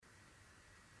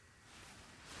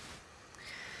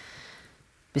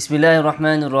بسم الله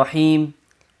الرحمن الرحيم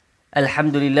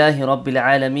الحمد لله رب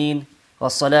العالمين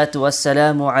والصلاة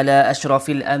والسلام على أشرف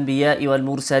الأنبياء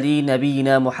والمرسلين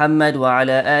نبينا محمد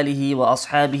وعلى آله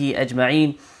وأصحابه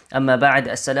أجمعين أما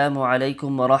بعد السلام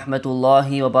عليكم ورحمة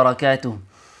الله وبركاته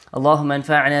اللهم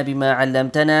انفعنا بما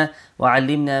علمتنا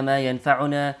وعلمنا ما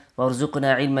ينفعنا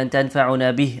وارزقنا علما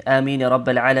تنفعنا به آمين رب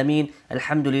العالمين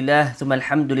الحمد لله ثم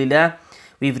الحمد لله.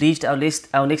 We've reached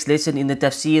our next lesson in the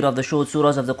tafsir of the short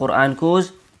surahs of the Quran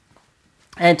course.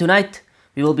 And tonight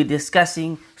we will be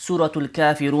discussing Suratul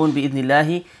Kafirun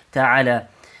bi'idhnillahi ta'ala.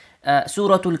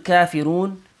 Suratul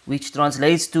Kafirun, which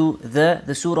translates to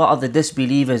the surah of the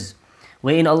disbelievers.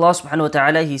 Wherein Allah subhanahu wa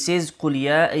ta'ala, He says, قُلْ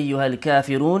يَا أَيُّهَا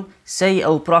الْكَافِرُونَ, say,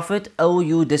 O Prophet, O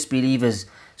you disbelievers.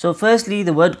 So firstly,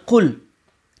 the word قُل.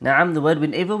 Na'am, the word,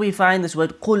 whenever we find this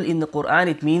word قُل in the Quran,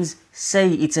 it means say.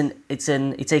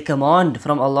 It's a command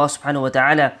from Allah subhanahu wa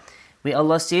ta'ala. Where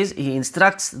Allah says, He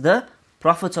instructs the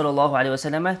Prophet sallallahu alaihi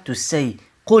wasallam to say,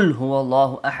 قُلْ هُوَ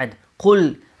اللَّهُ أَحَدٌ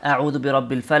قُلْ أَعُوذُ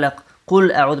بِرَبِّ الْفَلَقِ قُلْ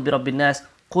أَعُوذُ بِرَبِّ النَّاسِ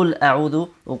قُلْ أَعُوذُ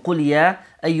وَقُلْ يَا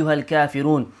أَيُّهَا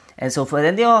الْكَافِرُونَ. And so for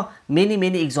then there are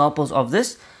many examples of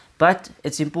this, but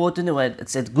it's important,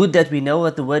 it's good that we know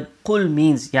what the word قُل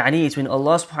means. Yani it's when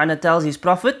Allah subhanahu wa ta'ala tells His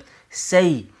Prophet,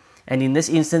 say. And in this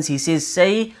instance He says,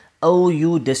 say, O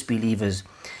you disbelievers.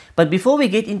 But before we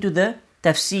get into the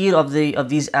tafsir of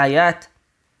these ayat,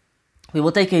 we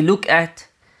will take a look at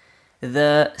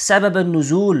the sabab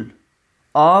al-nuzul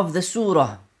of the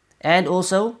surah and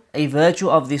also a virtue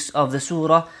of the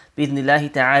surah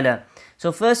bi'idhnillahi ta'ala.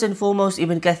 So first and foremost,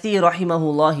 Ibn Kathir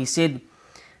rahimahullah, he said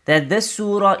that this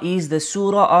surah is the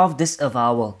surah of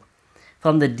disavowal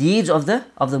from the deeds of the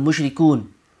mushrikun.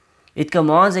 It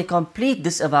commands a complete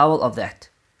disavowal of that.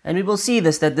 And we will see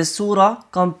this, that this surah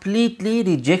completely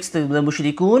rejects the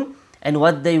mushrikun and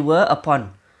what they were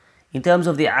upon, in terms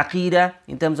of their aqidah,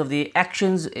 in terms of their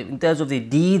actions, in terms of their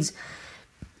deeds,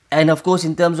 and of course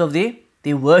in terms of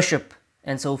their worship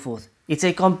and so forth. It's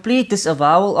a complete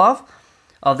disavowal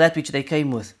of that which they came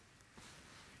with.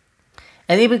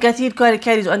 And Ibn Kathir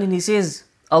carries on and he says,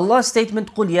 Allah's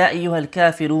statement, قُلْ يَا أَيُّهَا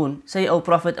الْكَافِرُونَ, say, O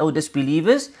Prophet, O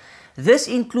disbelievers, this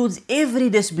includes every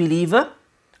disbeliever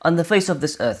on the face of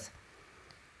this earth.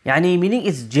 Yani, meaning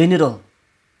it's general.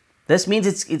 This means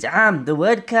it's am. The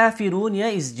word kafirun here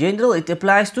is general. It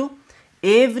applies to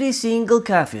every single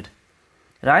kafir.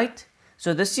 Right?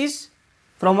 So this is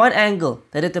from one angle,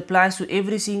 that it applies to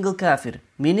every single kafir.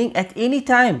 Meaning at any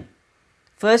time.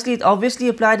 Firstly, it obviously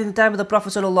applied in the time of the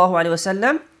Prophet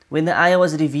ﷺ when the ayah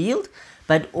was revealed.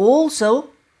 But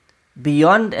also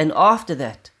beyond and after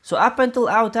that. So up until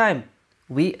our time,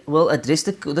 we will address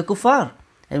the kuffar.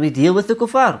 And we deal with the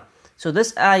kuffar. So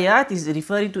this ayat is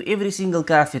referring to every single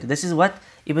kafir. This is what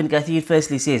Ibn Kathir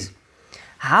firstly says.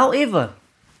 However,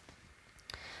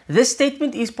 this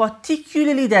statement is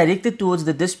particularly directed towards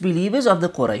the disbelievers of the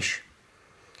Quraysh.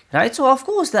 Right? So of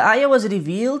course the ayah was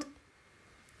revealed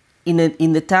in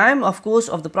the time, of course,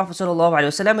 of the Prophet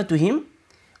ﷺ to him,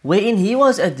 wherein he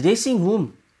was addressing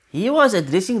whom? He was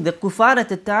addressing the kuffar at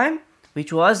the time,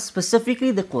 which was specifically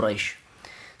the Quraysh.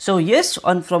 So yes,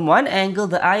 from one angle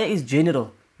the ayah is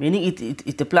general, meaning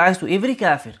it applies to every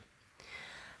kafir.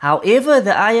 However,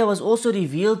 the ayah was also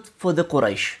revealed for the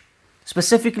Quraysh,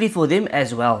 specifically for them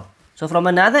as well. So from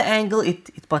another angle,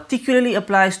 it particularly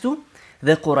applies to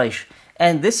the Quraysh.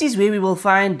 And this is where we will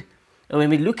find,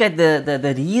 when we look at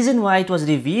the reason why it was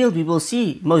revealed, we will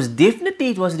see most definitely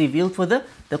it was revealed for the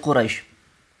Quraysh.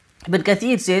 But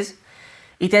Kathir says,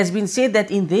 it has been said that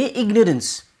in their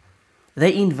ignorance,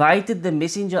 they invited the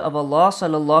Messenger of Allah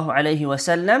sallallahu alaihi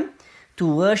wasallam to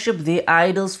worship their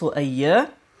idols for a year,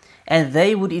 and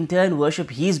they would in turn worship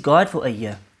his God for a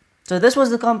year. So this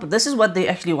was this is what they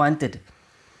actually wanted,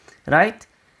 right?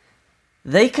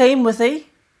 They came with a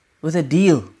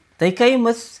deal. They came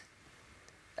with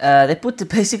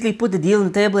basically put the deal on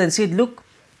the table and said, look,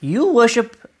 we will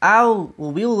worship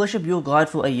your God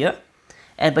for a year,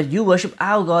 but you worship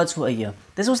our gods for a year.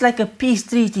 This was like a peace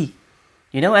treaty,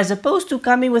 as opposed to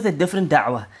coming with a different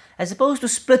da'wah, as opposed to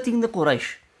splitting the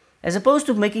Quraysh, as opposed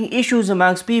to making issues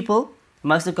amongst people,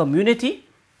 amongst the community.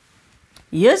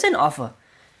 Here's an offer.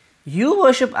 You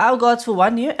worship our gods for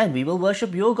 1 year and we will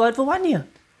worship your God for 1 year.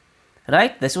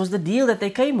 Right? This was the deal that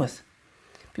they came with.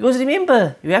 Because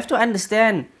remember, you have to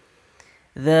understand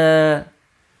the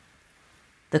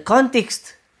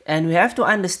context, and we have to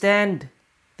understand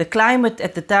the climate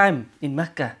at the time in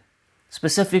Mecca.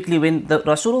 Specifically when the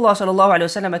Rasulullah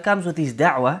ﷺ comes with his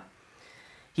da'wah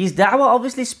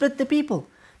obviously split the people.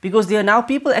 Because there are now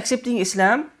people accepting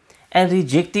Islam and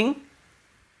rejecting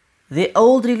their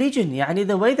old religion,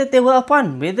 the way that they were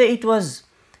upon, whether it was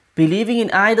believing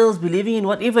in idols, believing in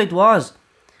whatever it was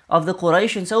of the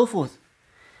Quraysh and so forth.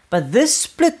 But this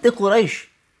split the Quraysh,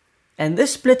 and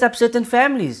this split up certain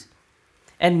families.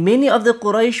 And many of the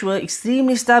Quraysh were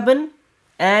extremely stubborn,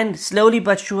 and slowly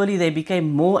but surely they became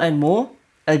more and more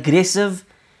aggressive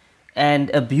and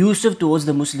abusive towards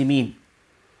the Muslimin.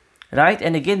 Right?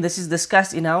 And again, this is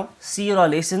discussed in our Seerah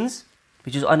lessons,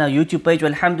 which is on our YouTube page,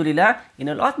 alhamdulillah, in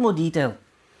a lot more detail.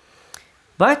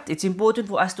 But it's important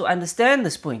for us to understand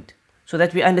this point, so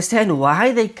that we understand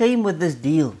why they came with this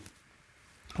deal,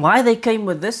 why they came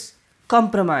with this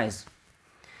compromise.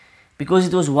 Because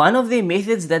it was one of the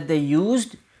methods that they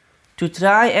used to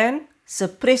try and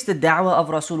suppress the da'wah of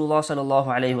Rasulullah sallallahu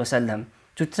alaihi wasallam,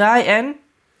 to try and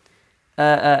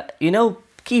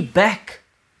keep back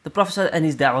the Prophet and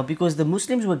his da'wah, because the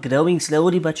Muslims were growing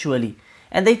slowly but surely,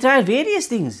 and they tried various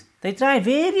things, they tried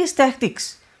various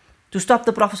tactics to stop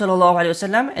the Prophet sallallahu alaihi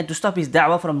wasallam and to stop his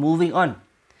da'wah from moving on,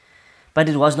 but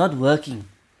it was not working.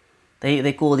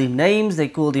 They called him names, they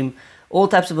called him all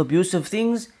types of abusive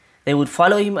things. They would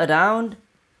follow him around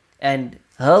and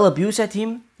hurl abuse at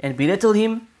him and belittle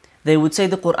him. They would say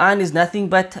the Quran is nothing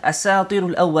but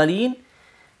asatirul awwaleen,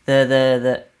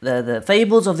 the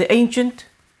fables of the ancient,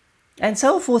 and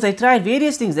so forth. They tried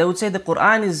various things. They would say the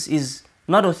Quran is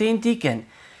not authentic and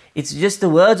it's just the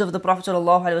words of the Prophet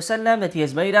ﷺ that he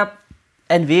has made up,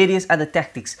 and various other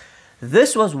tactics.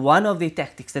 This was one of the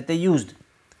tactics that they used.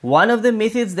 One of the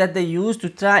methods that they used to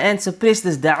try and suppress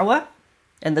this da'wah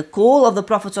and the call of the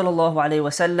Prophet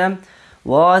ﷺ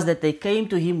was that they came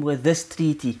to him with this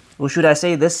treaty, or should I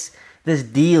say this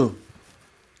deal.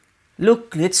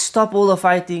 Look, let's stop all the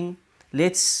fighting.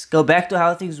 Let's go back to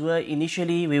how things were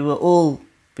initially. We were all,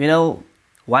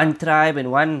 one tribe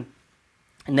and one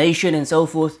nation and so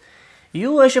forth.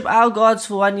 You worship our gods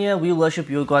for 1 year, we worship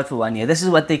your God for 1 year. This is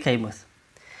what they came with.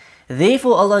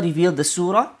 Therefore Allah revealed the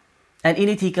surah, and in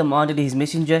it he commanded his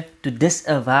messenger to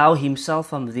disavow himself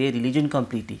from their religion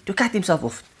completely, to cut himself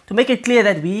off, to make it clear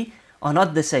that we are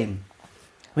not the same.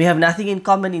 We have nothing in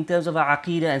common in terms of our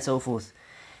aqeedah and so forth.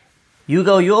 You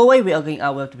go your way, we are going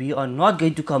our way. We are not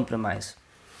going to compromise.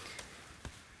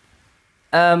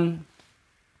 We'll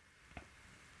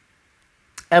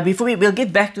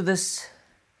get back to this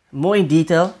more in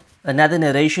detail, another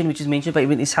narration which is mentioned by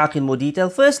Ibn Ishaq in more detail.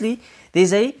 Firstly,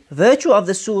 there's a virtue of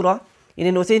the surah in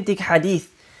an authentic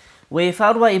hadith where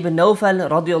Farwa ibn Nawfal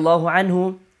radiallahu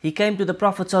anhu, he came to the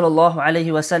Prophet sallallahu alaihi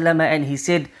wasallam and he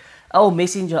said, "O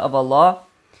Messenger of Allah,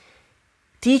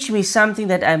 teach me something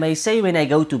that I may say when I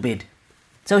go to bed."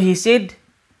 So he said,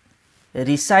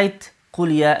 recite قُلْ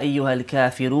يَا أَيُّهَا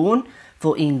الْكَافِرُونَ,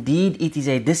 for indeed it is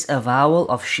a disavowal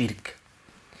of shirk.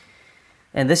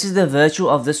 And this is the virtue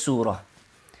of the surah,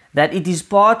 that it is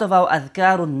part of our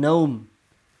adhkarun nawm.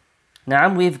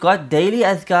 Now we've got daily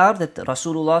adhkar that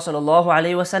Rasulullah sallallahu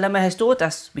alayhi wa sallam has taught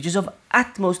us, which is of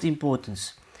utmost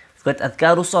importance. We've got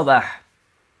adhkarul sabah.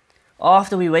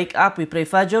 After we wake up, we pray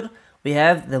fajr, we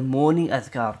have the morning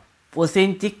adhkar.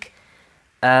 Authentic,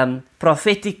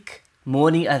 prophetic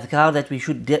morning adhkar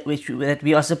that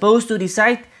we are supposed to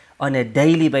recite on a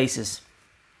daily basis.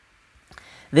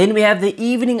 Then we have the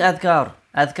evening adhkar,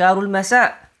 adhkarul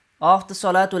masa. After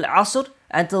salatul asr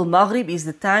until maghrib is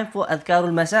the time for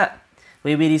adhkarul masa,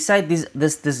 where we recite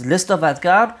this list of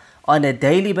adhkar on a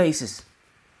daily basis.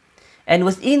 And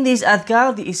within these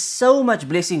adhkar there is so much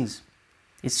blessings.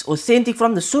 It's authentic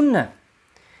from the sunnah.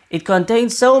 It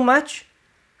contains so much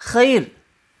khair,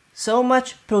 so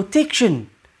much protection,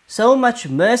 so much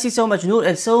mercy, so much nur,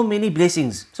 and so many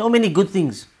blessings, so many good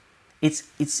things. This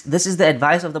is the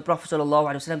advice of the Prophet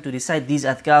ﷺ to recite these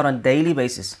adhkar on daily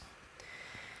basis.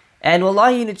 And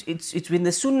wallahi, it's when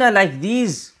the sunnah like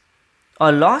these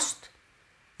are lost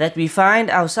that we find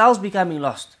ourselves becoming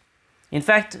lost. In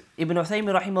fact, Ibn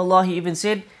Uthaymin rahimahullah, he even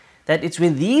said that it's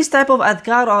when these type of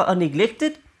adhkar are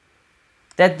neglected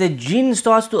that the jinn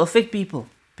starts to affect people,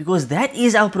 because that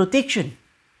is our protection.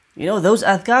 Those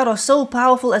adhkar are so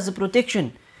powerful as a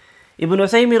protection. Ibn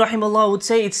Uthaymin rahimahullah would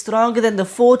say it's stronger than the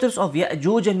fortress of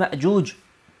Ya'juj and Ma'juj.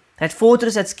 That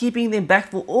fortress that's keeping them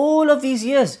back for all of these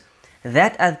years.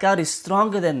 That adhkar is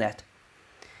stronger than that.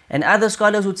 And other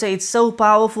scholars would say it's so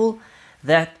powerful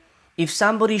that if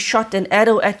somebody shot an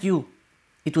arrow at you,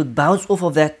 it would bounce off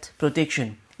of that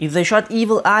protection. If they shot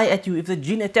evil eye at you, if the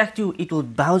jinn attacked you, it will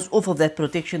bounce off of that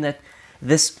protection, that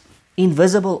this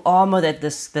invisible armor that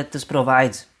this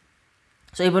provides.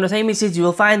 So Ibn Uthaymin says you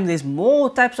will find there's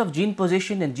more types of jinn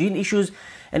possession and jinn issues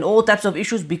and all types of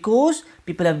issues because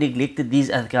people have neglected these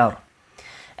adhkar.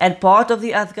 And part of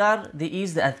the adhkar, there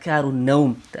is the adhkarun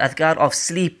nawm, the adhkar of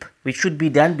sleep, which should be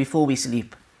done before we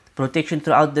sleep. Protection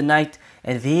throughout the night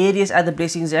and various other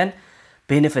blessings and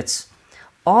benefits.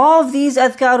 Of these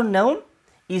adhkar known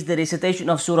is the recitation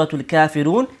of Surah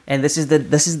Al-Kafirun, and this is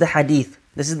the hadith.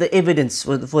 This is the evidence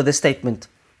for the statement.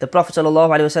 The Prophet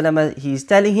ﷺ, he is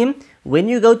telling him, when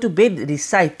you go to bed,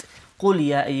 recite قُلْ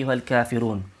يَا أَيُّهَا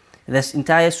الْكَافِرُونَ. This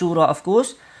entire surah, of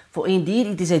course, for indeed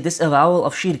it is a disavowal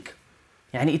of shirk.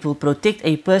 Yani it will protect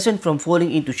a person from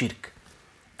falling into shirk.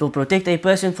 It will protect a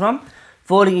person from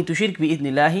falling into shirk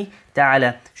bi'idhnillahi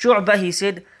ta'ala. Shu'bah, he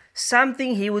said,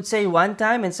 something he would say one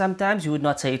time and sometimes he would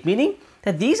not say it. Meaning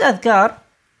that these adhkar,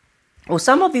 or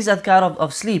some of these adhkar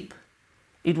of sleep,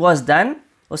 it was done,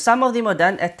 or some of them are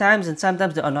done at times and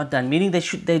sometimes they are not done. Meaning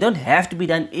they don't have to be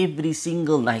done every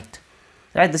single night.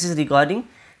 Right? This is regarding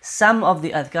some of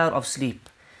the adhkar of sleep.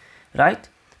 Right?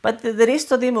 But the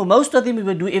rest of them, or most of them, we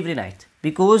will do every night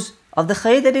because of the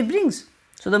khair that it brings.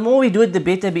 So the more we do it, the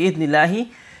better bi'idhnillahi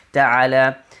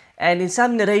ta'ala. And in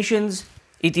some narrations,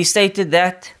 it is stated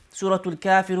that Surah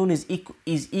Al-Kafirun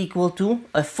is equal to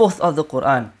a fourth of the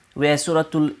Quran, whereas Surah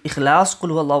Al-Ikhlas,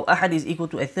 Qul Huwallahu Ahad, is equal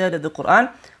to a third of the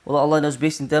Quran. Well, Allah knows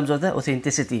best in terms of the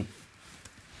authenticity.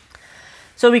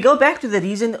 So we go back to the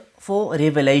reason for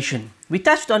revelation. We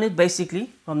touched on it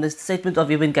basically from the statement of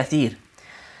Ibn Kathir.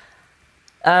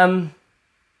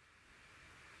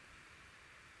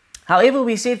 However,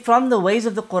 we said from the ways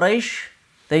of the Quraysh,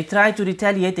 they tried to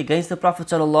retaliate against the Prophet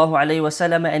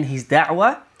ﷺ and his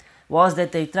da'wah was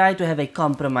that they tried to have a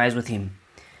compromise with him.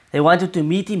 They wanted to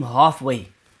meet him halfway,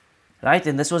 right?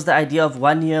 And this was the idea of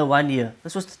 1 year, 1 year.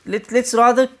 This was let's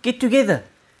rather get together,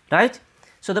 right?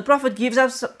 So the Prophet gives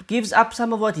up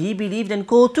some of what he believed and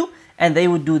called to, and they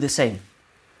would do the same.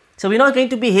 So we're not going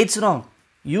to be headstrong.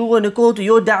 You want to call to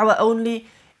your da'wah only,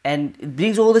 and it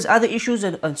brings all these other issues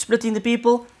and splitting the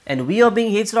people, and we are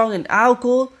being headstrong in our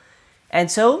call. And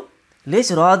so,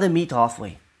 let's rather meet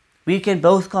halfway. We can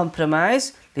both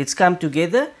compromise. Let's come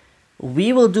together.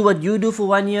 We will do what you do for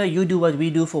 1 year, you do what we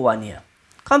do for 1 year.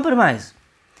 Compromise.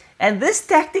 And this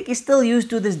tactic is still used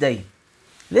to this day.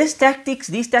 These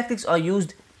tactics are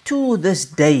used to this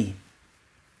day.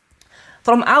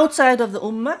 From outside of the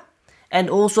ummah and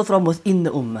also from within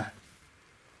the ummah.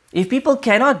 If people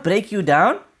cannot break you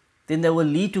down, then they will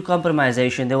lead to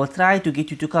compromisation. They will try to get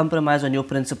you to compromise on your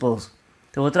principles.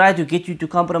 They will try to get you to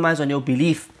compromise on your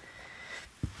belief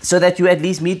so that you at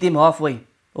least meet them halfway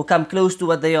or come close to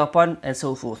what they are upon and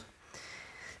so forth.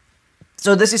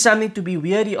 So this is something to be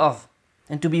wary of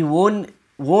and to be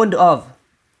warned of,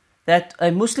 that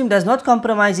a Muslim does not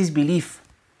compromise his belief.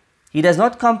 He does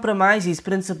not compromise his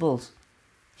principles.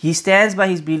 He stands by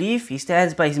his belief, he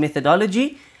stands by his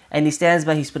methodology, and he stands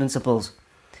by his principles.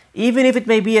 Even if it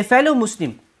may be a fellow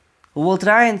Muslim who will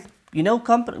try and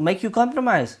make you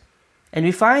compromise. And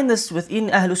we find this within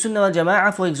Ahlul Sunnah wal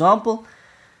Jama'ah. For example,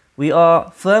 we are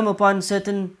firm upon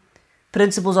certain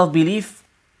principles of belief,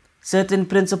 certain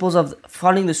principles of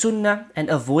following the Sunnah and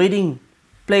avoiding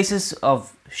places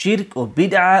of shirk or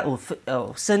bid'ah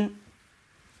or sin.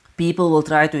 People will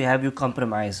try to have you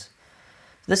compromise.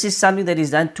 This is something that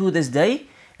is done to this day,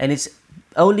 and it's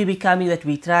only becoming that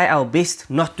we try our best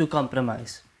not to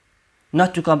compromise.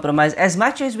 Not to compromise as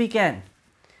much as we can.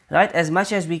 Right? As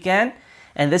much as we can.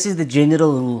 And this is the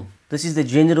general rule. This is the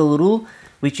general rule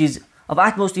which is of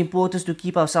utmost importance to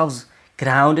keep ourselves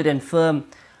grounded and firm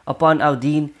upon our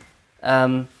deen,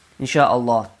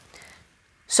 insha'Allah.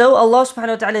 So Allah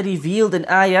subhanahu wa ta'ala revealed an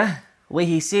ayah where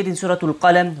He said in Surah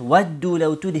Al-Qalam, وَدُّوا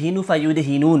لَوْ تُدْهِنُ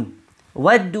فَيُدْهِنُونَ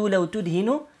وَدُّوا لَوْ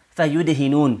تُدْهِنُ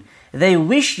فَيُدْهِنُونَ. They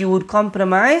wish you would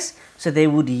compromise, so they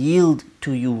would yield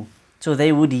to you. So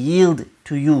they would yield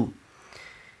to you.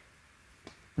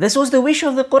 This was the wish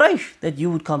of the Quraysh, that you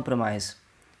would compromise.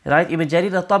 Right? Ibn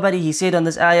Jarir al-Tabari, he said on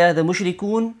this ayah, the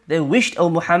mushrikun, they wished, O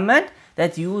Muhammad,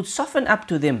 that you would soften up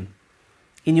to them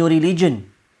in your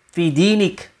religion, fi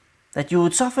dinik, that you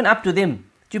would soften up to them,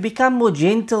 that you become more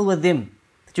gentle with them,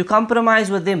 that you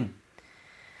compromise with them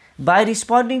by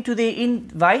responding to their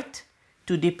invite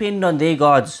to depend on their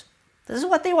gods. This is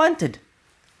what they wanted.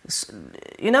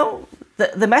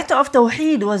 The matter of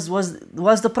Tawheed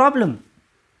was the problem.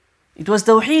 It was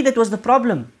Tawheed that was the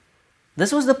problem.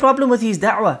 This was the problem with his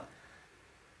da'wah.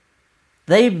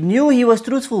 They knew he was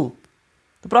truthful.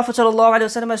 The Prophet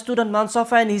ﷺ stood on Mount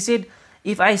Safa and he said,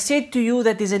 if I said to you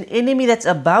that there's an enemy that's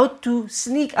about to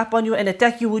sneak up on you and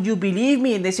attack you, would you believe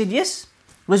me? And they said, yes,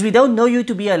 because we don't know you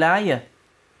to be a liar.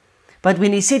 But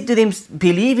when he said to them,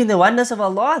 believe in the oneness of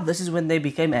Allah, this is when they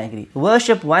became angry.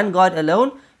 Worship one God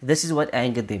alone, this is what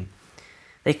angered them.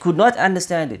 They could not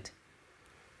understand it.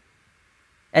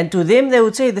 And to them they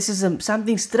would say, this is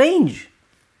something strange.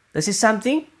 This is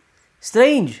something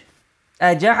strange.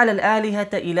 أَجَعَلَ الْآلِهَةَ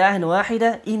إِلَهًا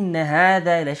وَاحِدًا إِنَّ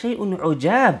هَذَا لَشَيْءٌ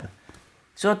عُجَابٌ.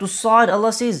 Surah As-Sad,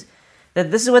 Allah says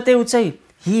that this is what they would say.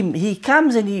 He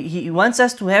comes and he wants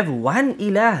us to have one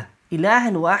ilah.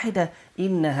 Ilahan wahida.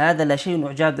 Inna hadha la shay'un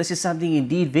ujab. This is something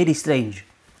indeed very strange.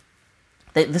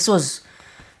 This was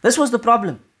the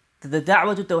problem. The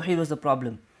da'wah to Tawheed was the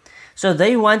problem. So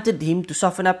they wanted him to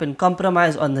soften up and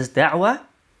compromise on this da'wah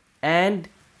and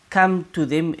come to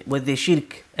them with their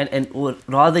shirk, or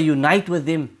rather unite with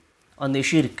them on their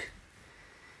shirk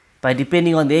by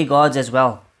depending on their gods as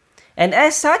well. And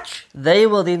as such, they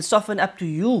will then soften up to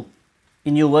you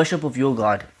in your worship of your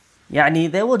God.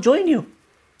 Yani, they will join you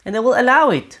and they will allow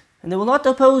it and they will not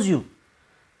oppose you.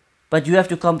 But you have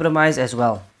to compromise as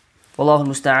well. Wallahu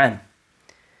musta'an.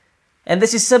 And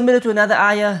this is similar to another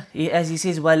ayah, as he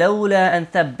says, وَلَوْلَا أَن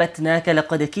ثَبَّتْنَاكَ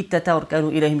لَقَدْ كِدْتَ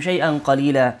تَرْكَنُ إِلَيْهِمْ شَيْئًا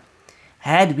قَلِيلًا.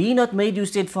 Had we not made you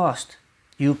steadfast,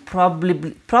 you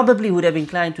probably would have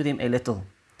inclined to them a little.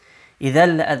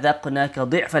 إِذَا لَأَذَقْنَاكَ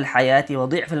ضِعْفَ الْحَيَاةِ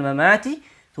وَضِعْفَ الْمَمَاتِ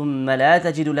ثُمَّ لَا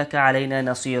تَجِدُ لَكَ عَلَيْنَا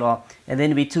نَصِيرًا. And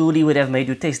then we truly would have made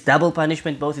you taste double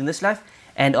punishment both in this life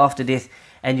and after death,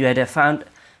 and you had have found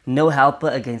no helper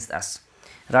against us.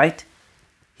 Right?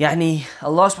 Yani,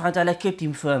 Allah subhanahu wa ta'ala kept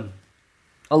him firm.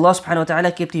 Allah subhanahu wa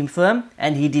ta'ala kept him firm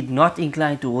and he did not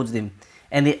incline towards them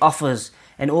and their offers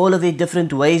and all of their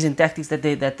different ways and tactics that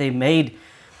they made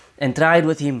and tried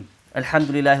with him.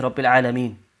 Alhamdulillah Rabbil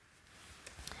Alameen.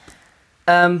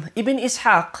 Ibn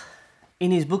Ishaq,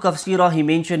 in his book of Sirah, he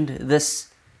mentioned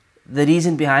the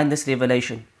reason behind this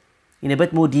revelation in a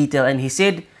bit more detail, and he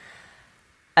said,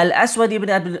 Al-Aswad ibn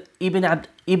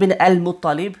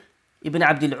al-Muttalib, ibn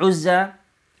Abd al-Uzza,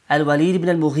 Al-Walid ibn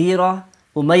al-Mughira,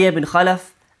 Umayyah ibn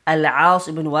Khalaf, Al-As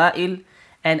ibn Wa'il,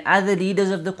 and other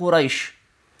leaders of the Quraysh.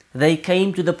 They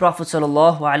came to the Prophet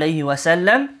sallallahu alaihi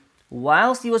wasallam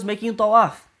whilst he was making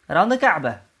tawaf around the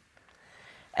Kaaba.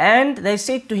 And they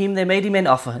said to him, they made him an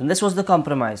offer, and this was the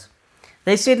compromise.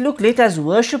 They said, look, let us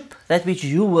worship that which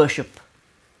you worship,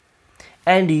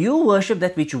 and you worship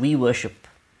that which we worship,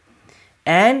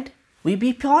 and we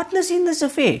be partners in this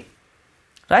affair.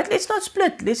 Right? Let's not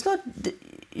split. Let's not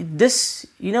let's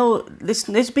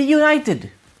be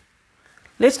united.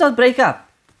 Let's not break up.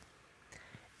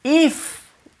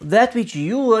 If that which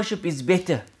you worship is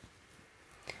better,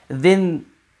 it's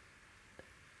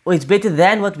better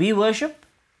than what we worship,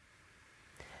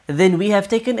 then we have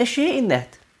taken a share in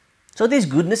that. So there's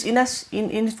goodness in us,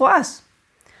 in for us.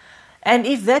 And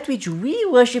if that which we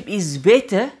worship is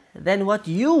better than what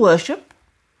you worship,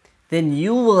 then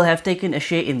you will have taken a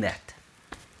share in that.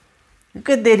 Look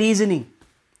at their reasoning.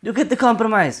 Look at the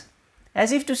compromise.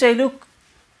 As if to say, look,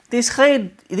 there's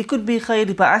khair, there could be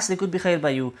khair by us, there could be khair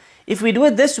by you. If we do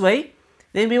it this way,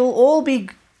 then we will all be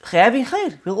having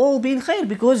khair. We'll all be in khair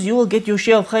because you will get your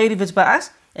share of khair if it's by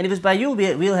us, and if it's by you,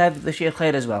 we'll have the share of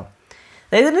khair as well.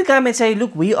 They didn't come and say,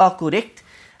 look, we are correct,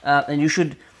 and you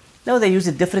should. No, they used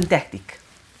a different tactic.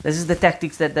 This is the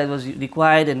tactics that was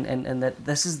required, and that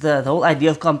this is the whole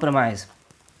idea of compromise.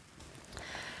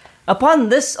 Upon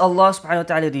this, Allah subhanahu wa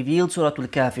ta'ala revealed Surah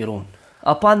Al-Kafirun.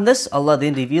 Upon this, Allah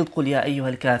then revealed, قُلْ يَا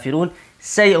أَيُّهَا الْكَافِرُونَ.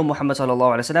 Say, O Muhammad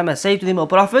sallallahu alayhi wa sallam, say to them, O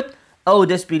Prophet, O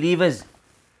disbelievers.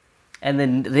 And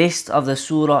the rest of the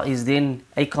surah is then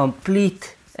a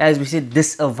complete, as we said,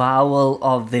 disavowal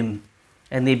of them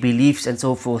and their beliefs and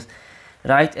so forth.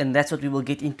 Right? And that's what we will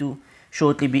get into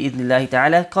shortly, bi'idhnillahi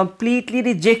ta'ala. Completely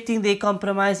rejecting their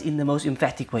compromise in the most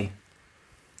emphatic way.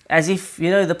 As if,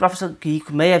 the Prophet, he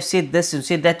may have said this and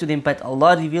said that to them, but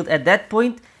Allah revealed at that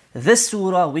point this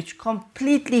surah which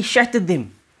completely shattered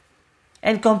them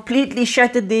and completely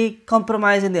shattered their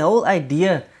compromise, and the whole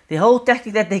idea, the whole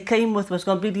tactic that they came with was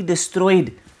completely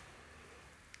destroyed.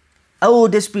 O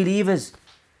disbelievers,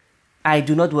 I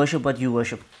do not worship what you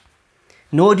worship,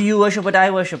 nor do you worship what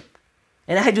I worship,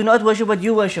 and I do not worship what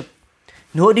you worship,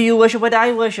 nor do you worship what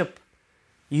I worship.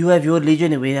 You have your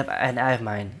religion and I have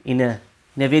mine, in a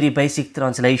very basic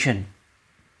translation.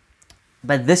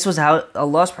 But this was how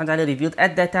Allah subhanahu wa ta'ala revealed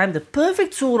at that time the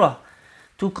perfect surah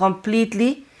to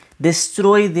completely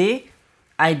destroy the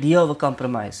idea of a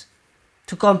compromise,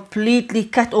 to completely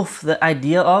cut off the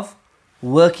idea of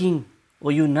working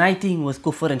or uniting with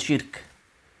kufr and shirk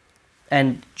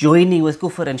and joining with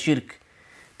kufr and shirk.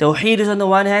 Tawheed is on the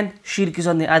one hand, shirk is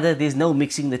on the other. There's no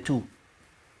mixing the two.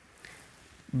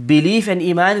 Belief and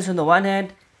iman is on the one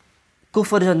hand,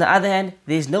 kufr is on the other hand.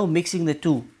 There's no mixing the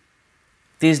two.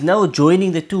 There's no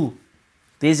joining the two.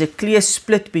 There's a clear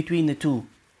split between the two.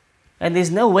 And there's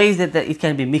no ways that it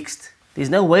can be mixed. There's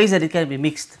no ways that it can be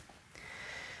mixed.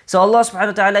 So Allah subhanahu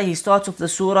wa ta'ala, He starts off the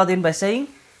surah then by saying,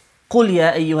 قُلْ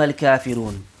يَا أَيُّهَا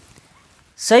الْكَافِرُونَ.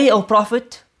 Say, O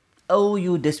Prophet, O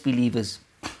you disbelievers.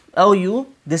 O you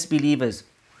disbelievers.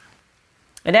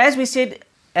 And as we said,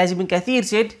 as Ibn Kathir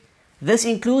said, this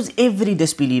includes every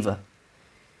disbeliever.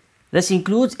 This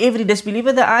includes every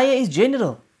disbeliever. The ayah is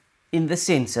general in this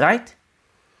sense, right?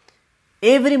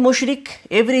 Every mushrik,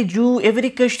 every Jew, every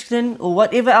Christian, or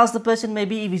whatever else the person may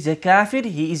be, if he's a kafir,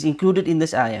 he is included in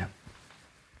this ayah.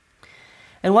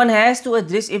 And one has to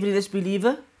address every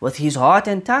disbeliever with his heart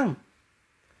and tongue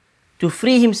to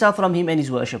free himself from him and his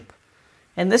worship.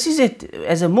 And this is it.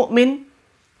 As a mu'min,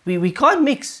 we can't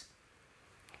mix.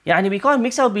 We can't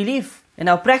mix our belief and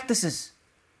our practices.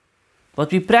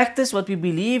 What we practice, what we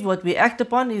believe, what we act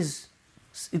upon it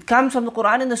comes from the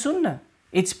Quran and the Sunnah.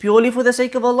 It's purely for the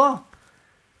sake of Allah.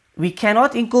 We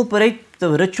cannot incorporate the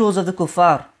rituals of the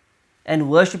kuffar and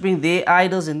worshipping their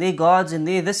idols and their gods and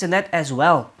their this and that as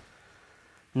well.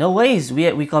 No ways.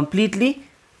 We completely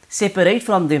separate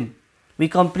from them. We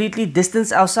completely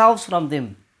distance ourselves from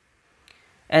them.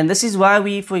 And this is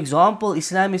why for example,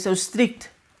 Islam is so strict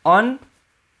on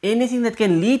anything that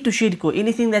can lead to shirk, or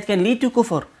anything that can lead to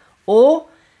kufr, or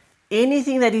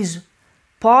anything that is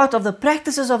part of the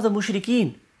practices of the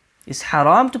mushrikeen. It's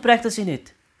haram to practice in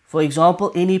it. For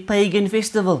example, any pagan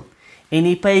festival,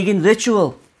 any pagan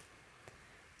ritual,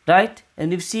 right?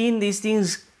 And we've seen these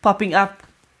things popping up,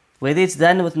 whether it's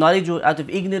done with knowledge or out of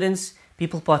ignorance,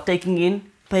 people partaking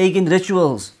in pagan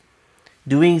rituals,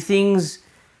 doing things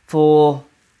for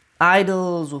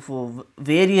idols or for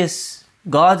various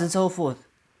gods and so forth,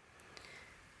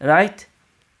 right?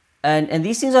 And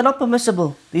these things are not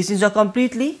permissible. These things are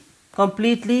completely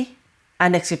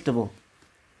unacceptable,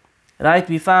 right?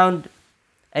 We found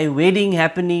a wedding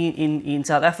happening in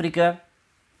South Africa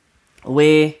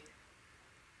where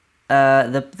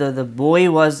the boy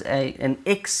was an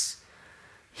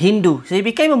ex-Hindu. So he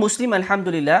became a Muslim,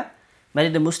 alhamdulillah,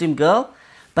 married a Muslim girl.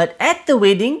 But at the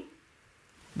wedding,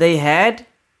 they had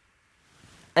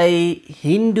a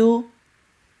Hindu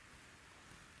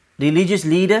religious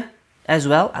leader as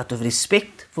well, out of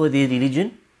respect for their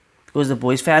religion, because the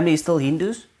boy's family is still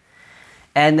Hindus.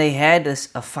 And they had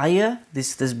a fire,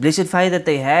 this blessed fire that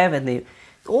they have, and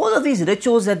all of these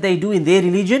rituals that they do in their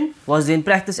religion was then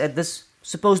practiced at this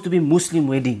supposed to be Muslim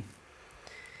wedding.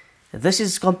 This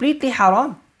is completely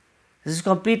haram. This is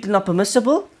completely not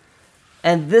permissible.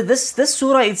 And this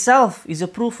surah itself is a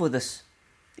proof for this,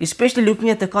 especially looking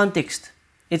at the context.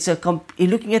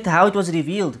 Looking at how it was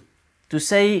revealed, to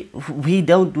say we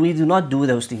do not do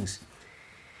those things.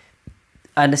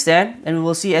 Understand? And we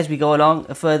will see as we go along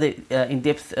a further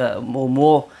in-depth,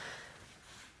 more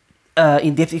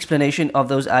in-depth explanation of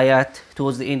those ayat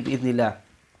towards the end, bi'idhnillah.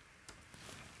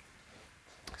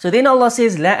 So then Allah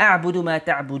says, لا أعبد ما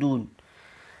تعبدون.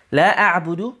 لا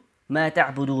أعبد ما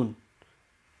تعبدون.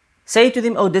 Say to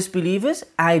them, O disbelievers,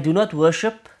 I do not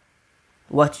worship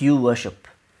what you worship.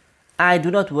 I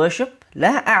do not worship,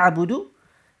 لا أعبد,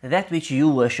 that which you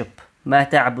worship. ما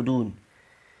تعبدون.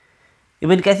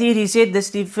 Ibn Kathir, he said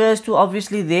this refers to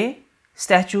obviously their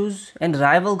statues and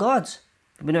rival gods.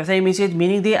 Ibn Uthaymin said,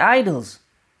 meaning their idols.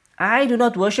 I do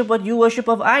not worship what you worship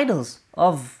of idols,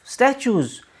 of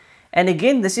statues. And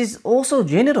again, this is also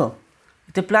general.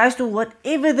 It applies to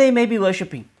whatever they may be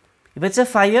worshipping. If it's a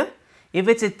fire, if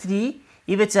it's a tree,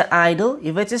 if it's an idol,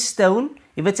 if it's a stone,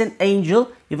 if it's an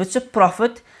angel, if it's a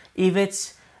prophet, if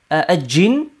it's a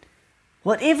jinn,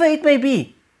 whatever it may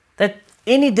be, that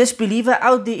any disbeliever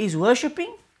out there is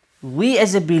worshipping, we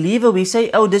as a believer, we say,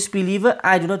 oh disbeliever,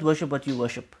 I do not worship what you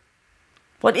worship.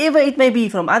 Whatever it may be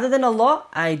from other than Allah,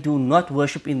 I do not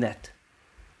worship in that.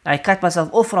 I cut myself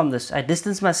off from this. I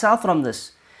distance myself from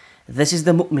this. This is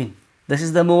the mu'min. This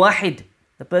is the muwahid,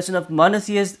 the person of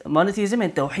monotheism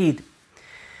and tawheed.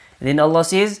 And then Allah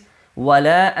says,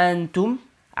 وَلَا أَنْتُمْ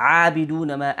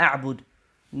عَابِدُونَ مَا أَعْبُدُ.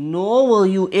 Nor will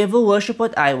you ever worship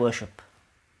what I worship.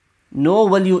 Nor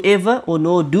will you ever, or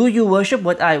nor do you worship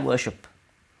what I worship.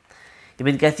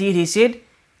 Ibn Kathir, he said,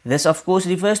 this of course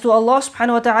refers to Allah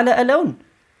subhanahu wa ta'ala alone.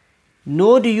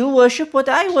 Nor do you worship what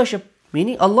I worship,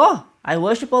 meaning Allah. I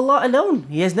worship Allah alone.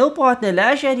 He has no partner.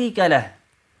 La sharika lah.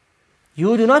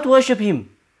 You do not worship Him.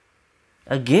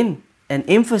 Again, an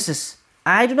emphasis.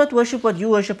 I do not worship what you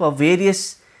worship of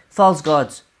various false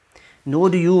gods. Nor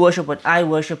do you worship what I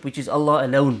worship, which is Allah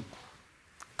alone.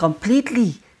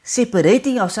 Completely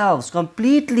separating ourselves,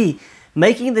 completely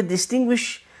making the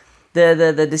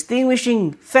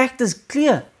distinguishing factors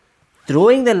clear,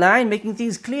 drawing the line, making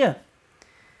things clear.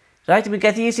 Right? Ibn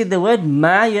Kathir said the word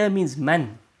ma means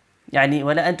man. يعني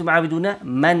ولا أنتم عابدون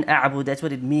من أعبد. That's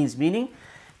what it means. Meaning,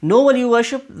 no one you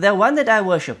worship, the one that I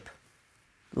worship,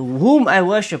 whom I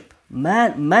worship.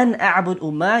 Man أعبد,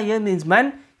 or ma means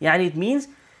man. يعني it means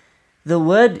the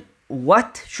word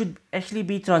what should actually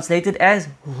be translated as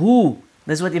who.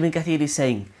 That's what Ibn Kathir is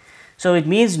saying. So it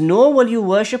means, nor will you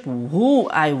worship who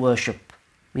I worship,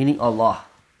 meaning Allah.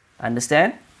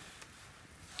 Understand?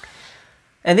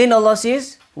 And then Allah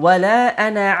says, وَلَا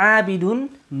أَنَا عَابِدٌ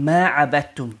مَا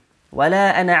عَبَدْتُمْ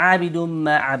وَلَا أَنَا عَابِدٌ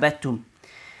مَا عَبَدْتُمْ.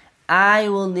 I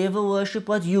will never worship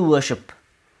what you worship,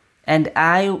 and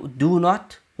I do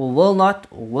not, or will not,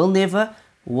 or will never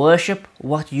worship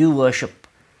what you worship.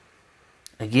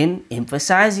 Again,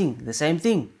 emphasizing the same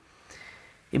thing.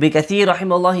 Ibn Kathir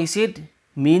rahimahullah, he said,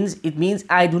 it means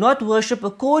I do not worship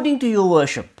according to your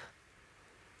worship,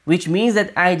 which means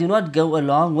that I do not go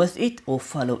along with it or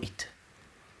follow it.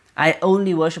 I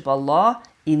only worship Allah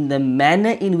in the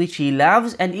manner in which He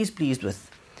loves and is pleased with.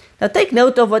 Now take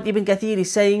note of what Ibn Kathir is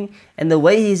saying and the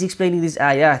way he is explaining these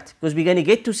ayat, because we're going to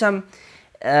get to some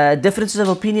differences of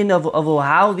opinion of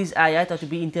how these ayat are to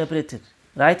be interpreted.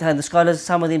 Right? And the scholars,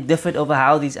 some of them differed over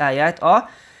how these ayat are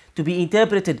to be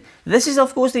interpreted. This is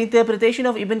of course the interpretation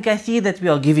of Ibn Kathir that we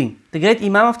are giving, the great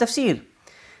Imam of Tafsir.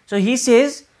 So he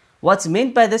says, what's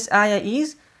meant by this ayah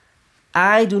is,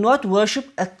 I do not worship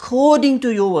according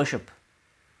to your worship.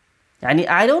 Yani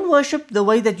I don't worship the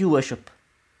way that you worship.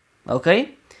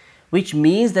 Okay? Which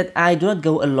means that I do not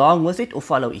go along with it or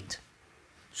follow it.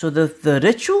 So the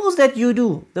rituals that you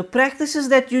do, the practices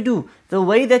that you do, the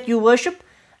way that you worship,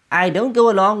 I don't go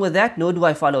along with that, nor do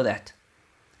I follow that.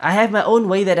 I have my own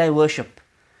way that I worship.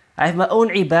 I have my own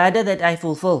ibadah that I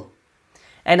fulfill.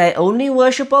 And I only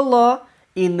worship Allah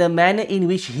in the manner in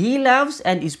which He loves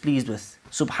and is pleased with.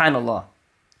 Subhanallah.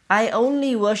 I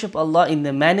only worship Allah in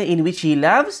the manner in which He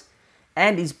loves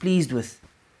and is pleased with.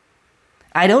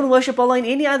 I don't worship Allah in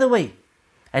any other way.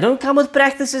 I don't come with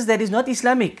practices that is not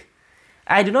Islamic.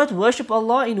 I do not worship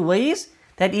Allah in ways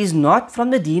that is not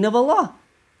from the deen of Allah.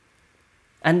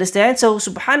 Understand? So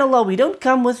subhanallah, we don't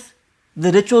come with the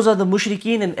rituals of the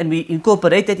mushrikeen and we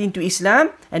incorporate that into Islam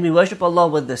and we worship Allah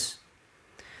with this.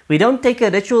 We don't take a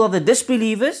ritual of the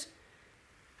disbelievers,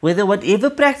 whether whatever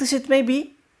practice it may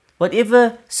be,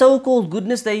 whatever so-called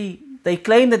goodness they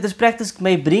claim that this practice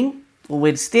may bring, or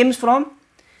where it stems from.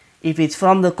 If it's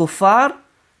from the kuffar,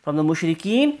 from the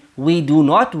mushrikeen, we do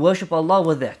not worship Allah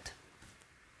with that.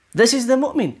 This is the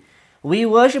mu'min. We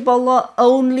worship Allah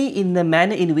only in the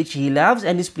manner in which He loves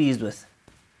and is pleased with.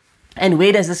 And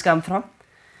where does this come from?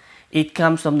 It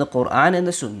comes from the Quran and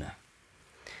the Sunnah.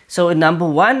 So number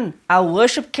one, our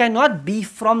worship cannot be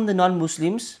from the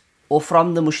non-Muslims or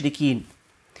from the mushrikeen.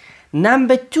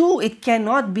 Number two, it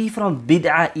cannot be from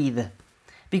bid'ah either.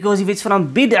 Because if it's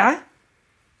from bid'ah,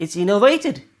 it's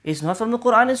innovated. It's not from the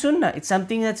Quran and Sunnah. It's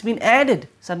something that's been added,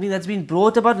 something that's been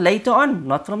brought about later on,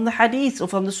 not from the hadith or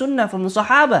from the Sunnah, from the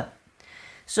Sahaba.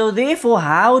 So therefore,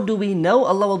 how do we know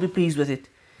Allah will be pleased with it?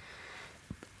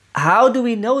 How do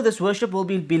we know this worship will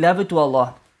be beloved to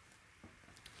Allah?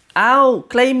 Our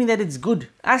claiming that it's good,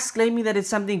 us claiming that it's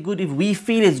something good, if we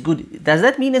feel it's good, does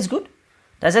that mean it's good?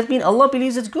 Does that mean Allah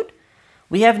believes it's good?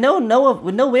 We have no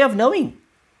way of knowing.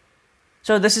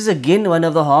 So this is again one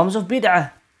of the harms of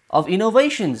bid'ah, of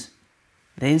innovations.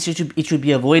 Then it should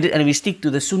be avoided and we stick to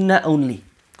the Sunnah only,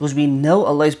 because we know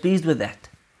Allah is pleased with that.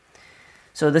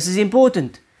 So this is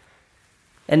important.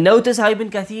 And notice how Ibn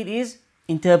Kathir is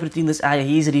interpreting this ayah.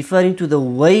 He is referring to the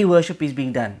way worship is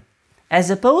being done, as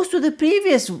opposed to the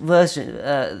previous version,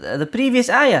 the previous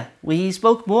ayah, where he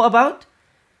spoke more about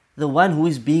the one who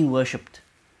is being worshipped.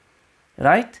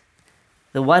 Right?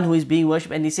 The one who is being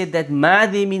worshipped. And he said that ma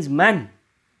there means man,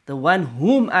 the one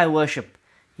whom I worship.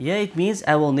 Here it means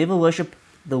I will never worship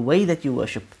the way that you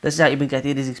worship. This is how Ibn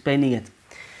Kathir is explaining it.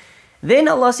 Then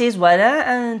Allah says, وَلَا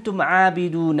أَنْتُمْ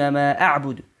عَابِدُونَ مَا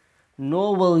أَعْبُدُ.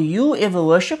 Nor will you ever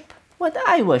worship what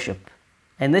I worship.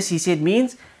 And this, he said,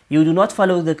 means you do not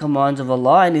follow the commands of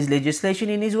Allah and His legislation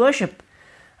in His worship.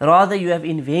 Rather, you have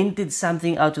invented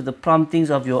something out of the promptings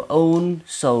of your own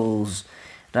souls.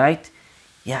 Right?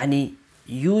 Yani,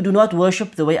 you do not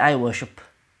worship the way I worship.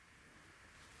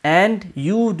 And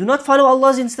you do not follow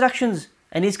Allah's instructions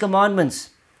and His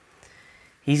commandments,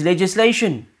 His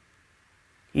legislation,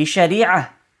 His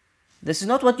sharia. This is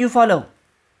not what you follow.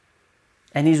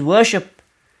 And His worship,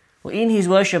 or in His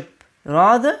worship,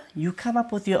 rather you come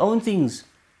up with your own things,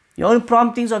 your own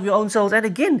promptings of your own souls. And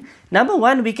again, number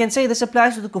one, we can say this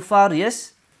applies to the kuffar,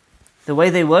 yes. The way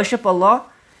they worship Allah,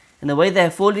 and the way they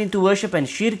have fallen into worship and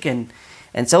shirk and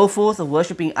so forth, of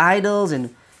worshipping idols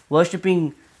and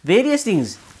worshipping various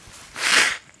things.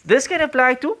 This can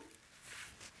apply to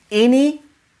any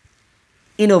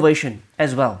innovation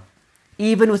as well,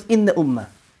 even within the ummah.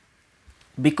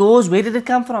 Because where did it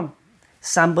come from?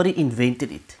 Somebody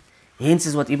invented it. Hence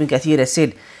is what Ibn Kathir has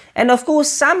said. And of course,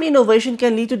 some innovation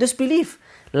can lead to disbelief,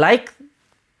 like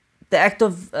the act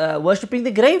of worshipping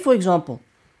the grave, for example.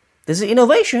 This is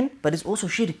innovation, but it's also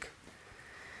shirk.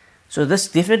 So this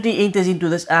definitely enters into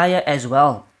this ayah as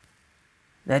well.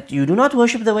 That you do not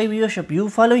worship the way we worship. You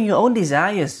following your own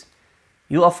desires.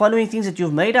 You are following things that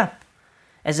you've made up.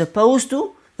 As opposed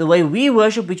to the way we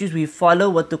worship, which is we follow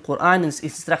what the Quran has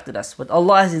instructed us. What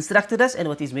Allah has instructed us and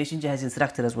what His Messenger has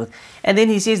instructed us with. And then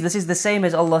He says, this is the same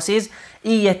as Allah says,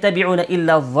 إِن يَتَّبِعُونَ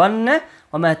إِلَّا الظَّنَّ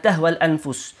وَمَا تَهْوَى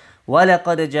الْأَنفُسُ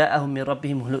وَلَقَدْ جَاءَهُم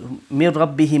مِّن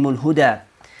رَبِّهِمُ الْهُدَى.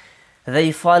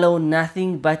 They follow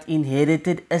nothing but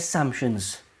inherited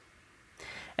assumptions.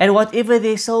 And whatever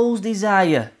their souls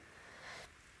desire,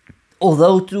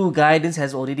 although true guidance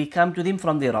has already come to them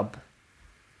from their Rabb.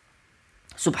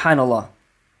 Subhanallah.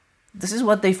 This is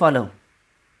what they follow.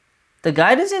 The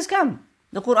guidance has come.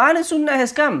 The Quran and Sunnah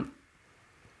has come.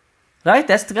 Right?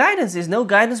 That's the guidance. There's no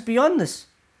guidance beyond this.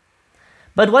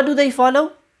 But what do they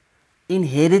follow?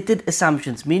 Inherited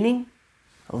assumptions, meaning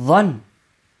dhann.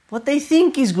 What they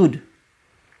think is good.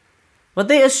 What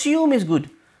they assume is good.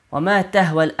 وَمَا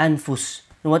تَهْوَى الْأَنفُسُ.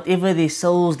 Whatever their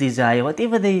souls desire,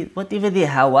 whatever their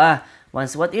hawa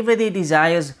wants, whatever their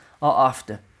desires are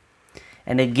after.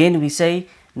 And again we say,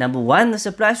 number one, this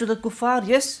applies to the kuffar.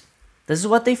 Yes, this is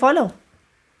what they follow.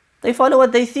 They follow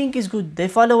what they think is good. They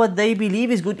follow what they believe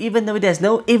is good, even though there's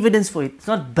no evidence for it. It's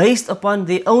not based upon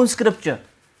their own scripture.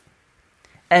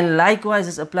 And likewise,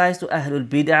 this applies to Ahlul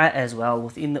Bid'ah as well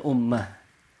within the Ummah.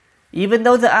 Even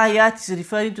though the ayat is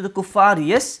referring to the kuffar,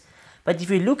 yes, but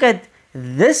if you look at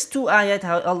this two ayat,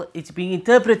 how it's being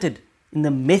interpreted in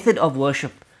the method of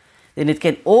worship, then it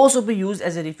can also be used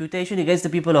as a refutation against the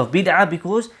people of Bid'ah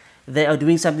because they are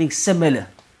doing something similar.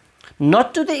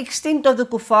 Not to the extent of the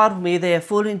kuffar where they have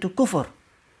fallen into kufr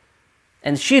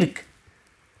and shirk,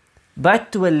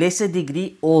 but to a lesser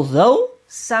degree, although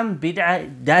some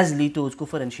bid'ah does lead towards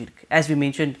kufr and shirk. As we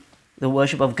mentioned, the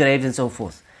worship of graves and so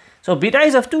forth. So bid'ah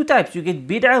is of two types. You get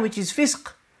bid'ah which is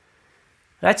fisq.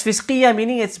 That's fisqiyah,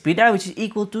 meaning it's bid'ah which is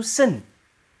equal to sin.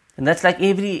 And that's like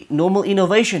every normal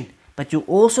innovation. But you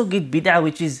also get bid'ah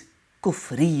which is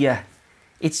kufriyah.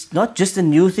 It's not just a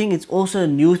new thing, it's also a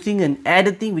new thing, an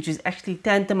added thing which is actually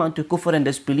tantamount to kufr and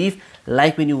disbelief,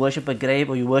 like when you worship a grave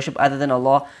or you worship other than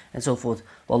Allah and so forth.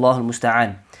 Wallahu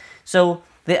al-musta'an. So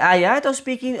the ayat are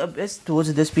speaking towards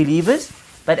the disbelievers,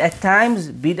 but at times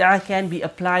bid'ah can be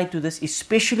applied to this,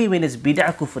 especially when it's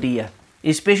bid'ah kufriyah.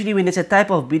 Especially when it's a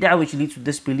type of bid'ah which leads to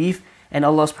disbelief, and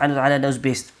Allah subhanahu wa ta'ala knows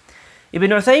best.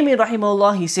 Ibn Uthaymin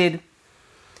rahimahullah, he said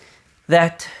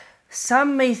that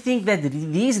some may think that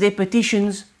these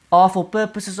repetitions are for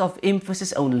purposes of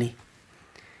emphasis only.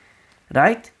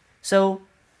 Right? So,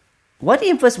 what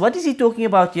emphasis, what is he talking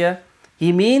about here?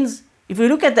 He means, if we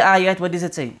look at the ayat, what does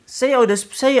it say? Say,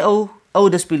 O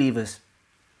disbelievers,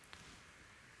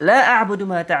 لا أعبد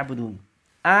ما تعبدون.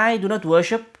 I do not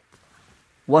worship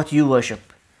what you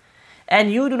worship.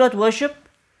 And you do not worship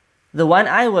the one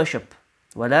I worship.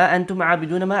 ولا أنتم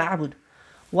عابدون ما أعبد.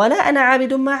 ولا أنا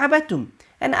عابد ما عبدتم.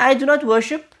 And I do not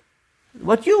worship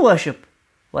what you worship.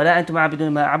 ولا أنتم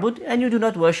عابدون ما أعبد. And you do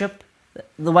not worship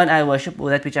the one I worship or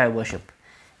that which I worship.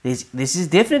 This is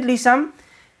definitely some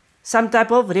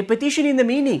type of repetition in the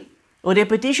meaning or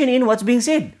repetition in what's being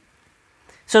said.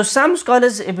 So some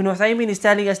scholars, Ibn Uthaymin is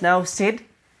telling us now, said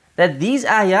that these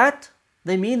ayat,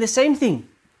 they mean the same thing.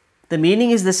 The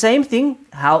meaning is the same thing,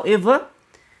 however,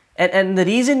 and the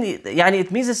reason,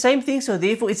 it means the same thing, so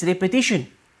therefore it's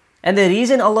repetition. And the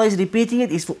reason Allah is repeating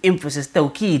it is for emphasis,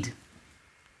 tawqeed.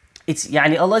 It's,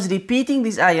 Allah is repeating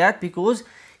these ayat because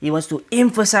He wants to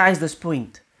emphasize this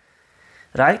point.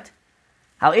 Right?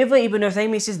 However, Ibn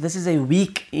Uthaymin says this is a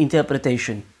weak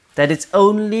interpretation. That it's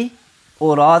only,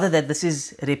 or rather that this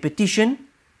is repetition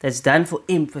that's done for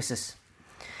emphasis.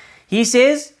 He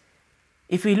says,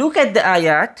 if we look at the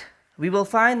ayat, we will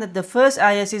find that the first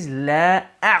ayah says, لا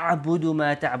أعبد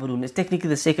ما تعبدون. It's technically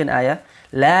the second ayah.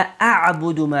 لا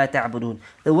أعبد ما تعبدون.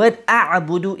 The word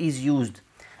أعبد is used.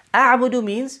 أعبد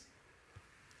means,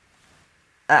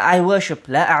 I worship.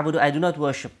 لا أعبد, I do not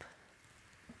worship.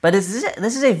 But this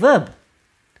is a verb.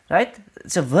 Right?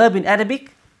 It's a verb in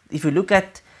Arabic. If you look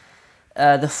at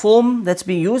the form that's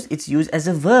being used, it's used as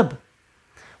a verb.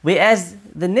 Whereas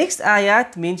the next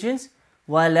ayat mentions,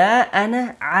 وَلَا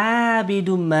أَنَا عَابِدٌ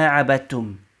مَا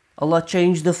عَبَدْتُمْ. Allah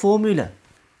changed the formula.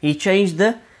 He changed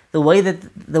the way that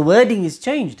the wording is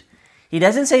changed. He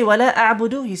doesn't say وَلَا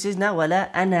أَعْبُدُ. He says now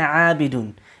وَلَا أَنَا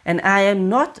عَابِدٌ. And I am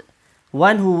not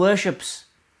one who worships.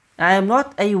 I am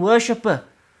not a worshipper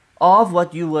of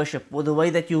what you worship or the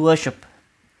way that you worship.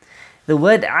 The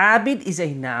word abid is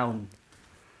a noun.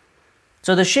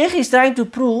 So the Shaykh is trying to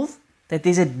prove that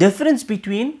there's a difference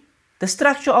between the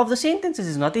structure of the sentences.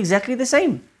 It's not exactly the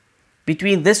same.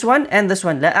 between this one and this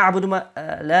one. لا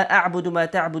أعبد ما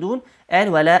تعبدون and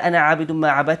ولا أنا عابد ما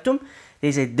عبدتم.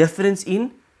 There's a difference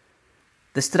in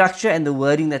the structure and the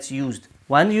wording that's used.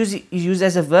 One is used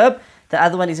as a verb, the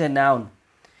other one is a noun.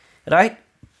 Right?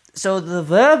 So the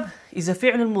verb is a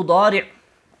fi'l al-mudari'.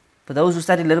 For those who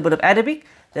study a little bit of Arabic,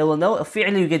 they will know a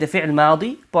fi'l, you get a fi'l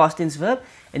madi, past tense verb,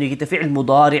 and you get a fi'l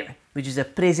mudari', which is a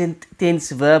present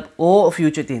tense verb or a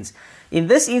future tense. In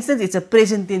this instance, it's a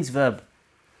present tense verb.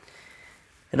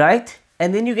 Right?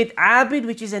 And then you get abid,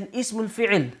 which is an ismul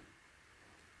fi'l.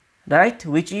 Right?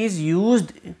 Which is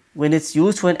used, when it's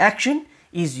used for an action,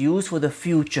 is used for the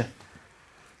future.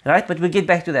 Right? But we'll get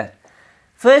back to that.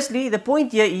 Firstly, the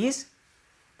point here is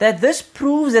that this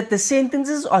proves that the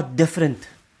sentences are different.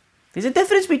 There's a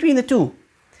difference between the two.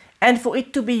 And for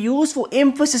it to be used for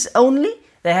emphasis only,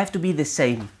 they have to be the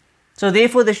same. So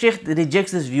therefore the Shaykh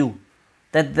rejects this view.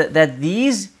 That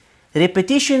these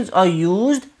repetitions are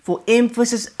used for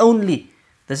emphasis only.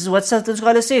 This is what certain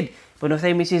scholars said. But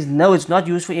Uthaymin says, no, it's not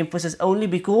used for emphasis only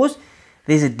because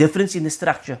there's a difference in the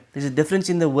structure. There's a difference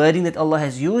in the wording that Allah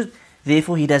has used.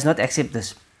 Therefore, He does not accept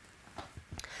this.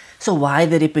 So why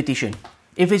the repetition?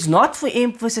 If it's not for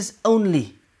emphasis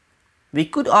only, we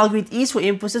could argue it is for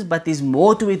emphasis, but there's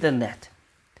more to it than that.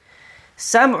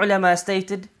 Some ulama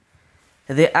stated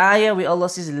the ayah where Allah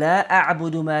says, لا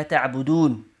أعبد ما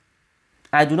تعبدون,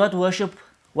 I do not worship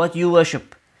what you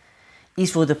worship,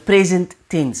 is for the present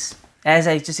tense. As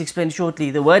I just explained shortly,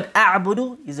 the word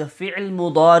أعبد is a fi'l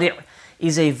mudari',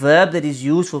 is a verb that is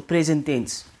used for present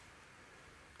tense.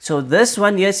 So this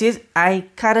one here says, I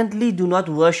currently do not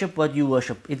worship what you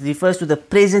worship. It refers to the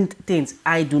present tense.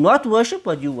 I do not worship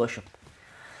what you worship.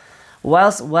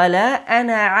 Whilst وَلَا أَنَا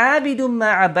عَابِدٌ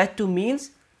مَا عَبَدْتُ means,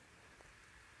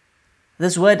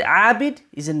 this word abid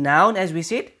is a noun, as we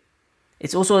said.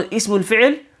 It's also ismul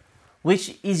fi'l,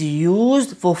 which is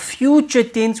used for future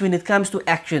tense when it comes to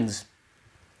actions.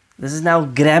 This is now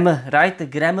grammar, right? The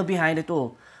grammar behind it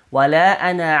all. وَلَا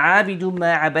أَنَا عَابِدٌ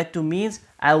مَا عَبَدْتُ means,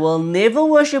 I will never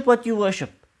worship what you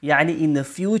worship. Yani in the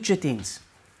future tense.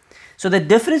 So the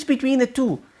difference between the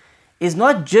two is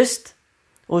not just,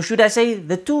 or should I say,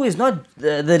 the two is not,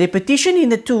 the repetition in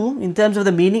the two, in terms of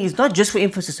the meaning, is not just for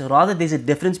emphasis. Rather, there's a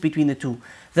difference between the two.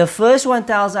 The first one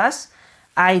tells us,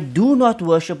 I do not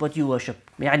worship what you worship.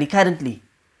 Yani currently.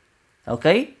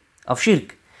 Okay? Of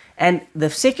shirk. And the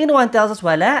second one tells us,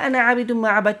 وَلَا أَنَا عَبِدٌ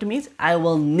مَا عَبَدْتُ means, I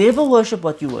will never worship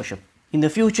what you worship. In the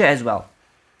future as well.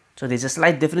 So there's a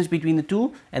slight difference between the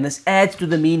two, and this adds to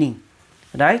the meaning.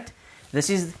 Right? This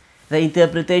is the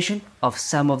interpretation of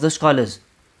some of the scholars.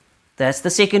 That's the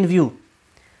second view.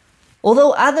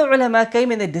 Although other ulama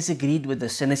came and they disagreed with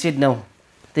this, and they said, no,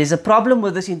 there's a problem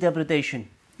with this interpretation.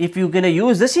 If you're going to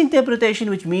use this interpretation,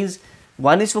 which means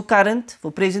one is for current,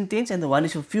 for present tense, and the one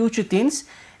is for future tense,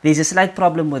 there's a slight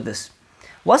problem with this.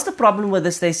 What's the problem with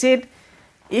this? They said,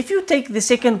 if you take the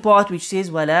second part which says,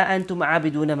 وَلَا أَنْتُمْ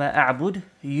عَابِدُونَ مَا أَعْبُدُ,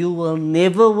 you will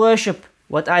never worship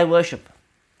what I worship.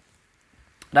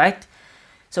 Right?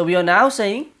 So we are now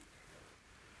saying,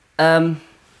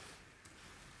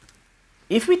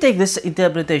 if we take this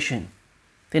interpretation,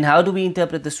 then how do we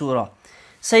interpret the surah?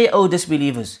 Say, O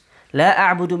disbelievers, لا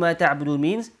أعبد ما تعبدون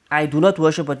means, I do not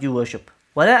worship what you worship.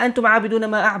 وَلَا أَنْتُمْ عَابِدُونَ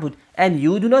مَا أَعْبُدُ, and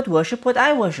you do not worship what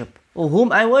I worship, or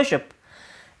whom I worship.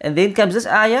 And then comes this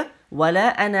ayah,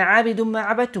 وَلَا أَنَا عَابِدٌ مَا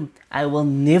عَبَدْتُمْ, I will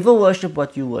never worship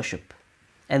what you worship.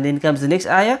 And then comes the next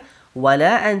ayah,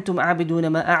 وَلَا أَنْتُمْ عَابِدُونَ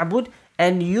مَا أَعْبُدُ,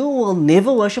 and you will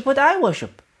never worship what I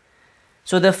worship.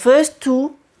 So the first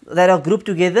two that are grouped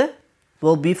together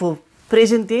will be for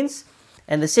present tense,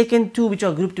 and the second two which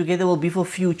are grouped together will be for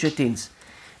future tense.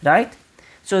 Right?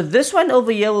 So this one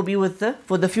over here will be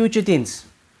for the future tense,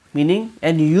 meaning,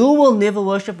 and you will never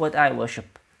worship what I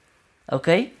worship.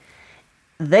 Okay?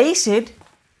 They said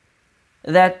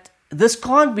that this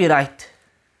can't be right,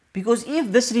 because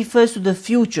if this refers to the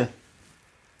future,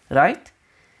 right,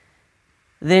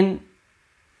 then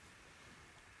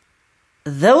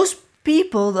those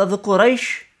people of the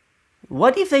Quraysh,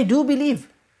 what if they do believe?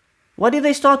 What if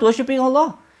they start worshipping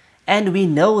Allah? And we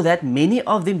know that many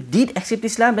of them did accept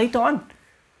Islam later on.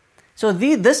 So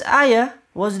this ayah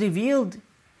was revealed,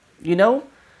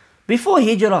 before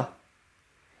Hijrah.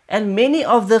 And many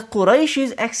of the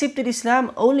Qurayshis accepted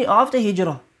Islam only after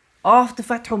Hijrah, after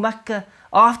Fathu Makkah,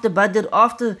 after Badr,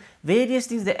 after various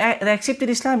things. They accepted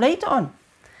Islam later on.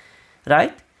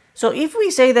 Right? So if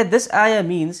we say that this ayah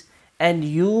means, and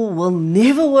you will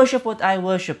never worship what I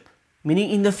worship,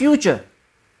 meaning in the future,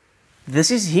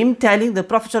 this is him telling, the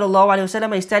Prophet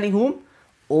ﷺ is telling whom?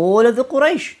 All of the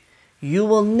Quraysh. You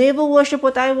will never worship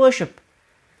what I worship.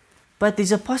 But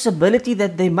there's a possibility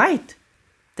that they might.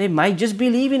 They might just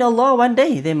believe in Allah one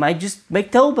day. They might just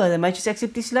make tawbah. They might just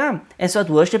accept Islam and start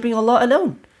worshipping Allah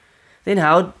alone. Then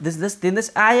how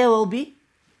this ayah will be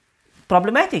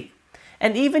problematic.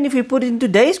 And even if we put it in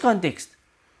today's context,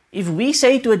 if we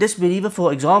say to a disbeliever,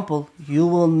 for example, you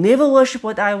will never worship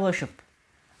what I worship,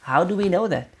 how do we know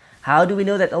that? How do we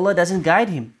know that Allah doesn't guide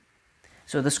him?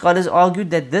 So the scholars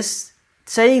argued that this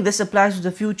saying this applies to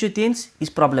the future tense is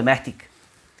problematic.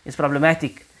 It's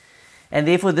problematic. And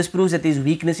therefore this proves that there is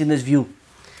weakness in this view.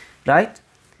 Right?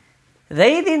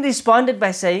 They then responded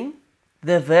by saying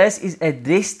the verse is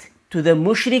addressed to the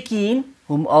mushrikeen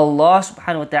whom Allah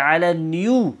subhanahu wa ta'ala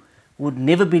knew would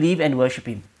never believe and worship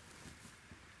him.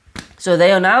 So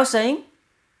they are now saying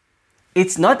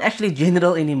it's not actually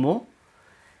general anymore.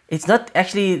 It's not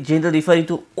actually general referring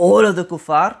to all of the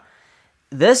kuffar.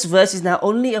 This verse is now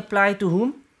only applied to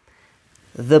whom?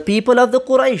 The people of the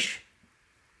Quraysh.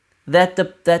 That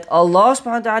Allah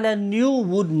subhanahu wa ta'ala knew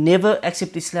would never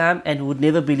accept Islam and would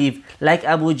never believe. Like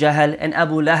Abu Jahl and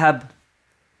Abu Lahab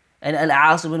and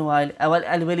Al-As ibn Wa'il,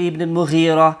 Al-Walid ibn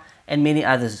Mughira and many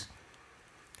others.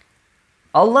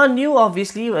 Allah knew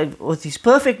obviously with His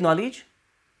perfect knowledge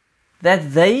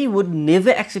that they would never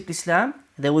accept Islam,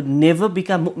 they would never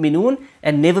become mu'minun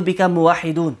and never become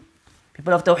muwahidun,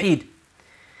 people of Tawheed.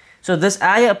 So this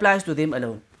ayah applies to them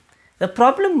alone. The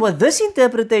problem with this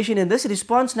interpretation and this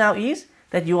response now is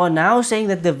that you are now saying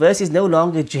that the verse is no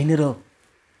longer general.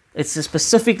 It's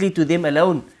specifically to them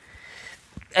alone.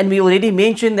 And we already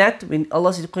mentioned that when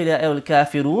Allah says, قِلَا أَيُّ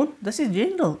الْكَافِرُونَ, this is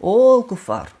general, all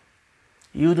kuffar.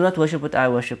 You do not worship what I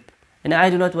worship, and I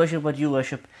do not worship what you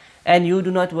worship, and you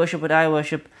do not worship what I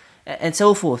worship, and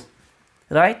so forth.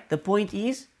 Right? The point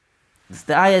is,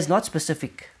 the ayah is not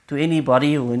specific to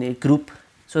anybody or any group.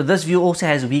 So this view also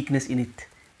has weakness in it.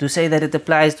 To say that it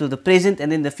applies to the present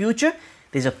and in the future,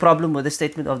 there's a problem with the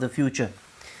statement of the future.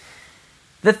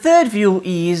 The third view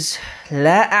is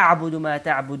لا أعبد ما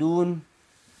تعبدون,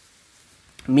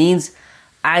 means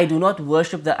I do not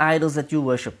worship the idols that you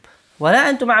worship.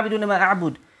 ولا أنتم عابدون ما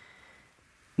أعبد,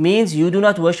 means you do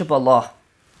not worship Allah.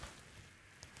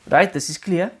 Right? This is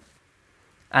clear.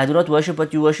 I do not worship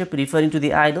what you worship, referring to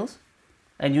the idols,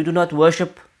 and you do not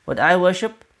worship what I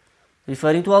worship,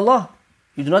 referring to Allah.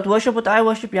 You do not worship what I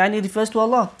worship, yani refers to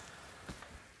Allah.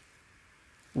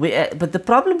 But the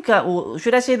problem, or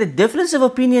should I say the difference of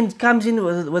opinion comes in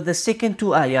with the second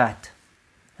two ayat.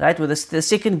 Right, with the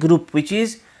second group, which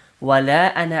is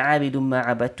وَلَا أَنَا عَابِدٌ مَا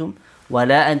عَبَدْتُمْ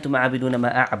وَلَا أَنْتُمْ عَابِدُونَ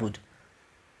مَا أَعْبُدُ.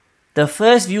 The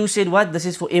first view said what? This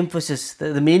is for emphasis.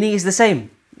 The meaning is the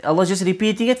same. Allah is just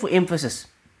repeating it for emphasis.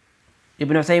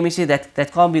 Ibn Uthaymeen said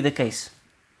that can't be the case,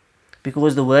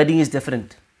 because the wording is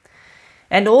different.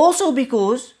 And also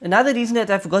because, another reason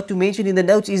that I forgot to mention in the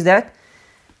notes is that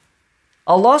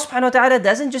Allah subhanahu wa ta'ala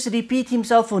doesn't just repeat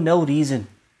Himself for no reason.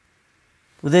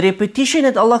 The repetition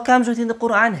that Allah comes with in the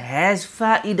Quran has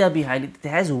fa'idah behind it. It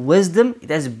has wisdom, it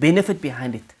has benefit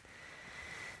behind it.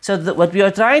 So what we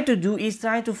are trying to do is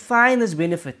trying to find this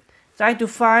benefit. Trying to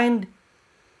find,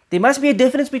 there must be a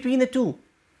difference between the two.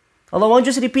 Allah won't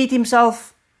just repeat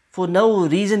Himself for no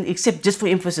reason except just for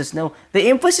emphasis. No, the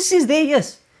emphasis is there,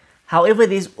 yes. However,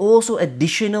 there's also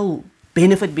additional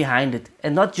benefit behind it,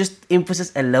 and not just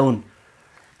emphasis alone.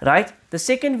 Right? The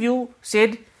second view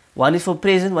said, one is for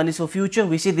present, one is for future.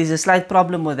 We said there's a slight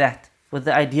problem with that, with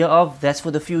the idea of that's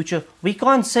for the future. We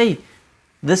can't say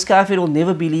this kafir will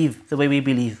never believe the way we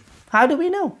believe. How do we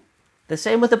know? The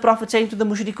same with the Prophet saying to the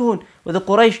mushrikun, with the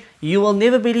Quraysh, you will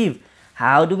never believe.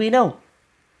 How do we know?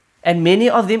 And many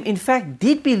of them in fact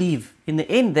did believe. In the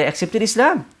end, they accepted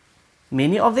Islam.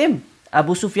 Many of them.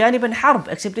 Abu Sufyan ibn Harb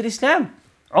accepted Islam.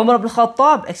 Umar ibn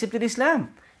Khattab accepted Islam.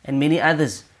 And many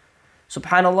others.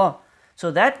 Subhanallah. So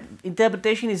that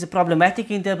interpretation is a problematic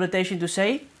interpretation to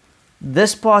say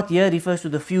this part here refers to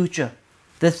the future.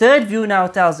 The third view now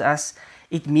tells us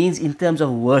it means in terms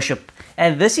of worship.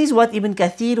 And this is what Ibn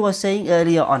Kathir was saying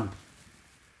earlier on.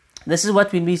 This is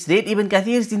what when we read Ibn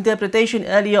Kathir's interpretation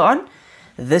earlier on,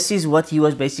 this is what he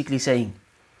was basically saying.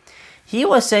 He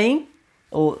was saying,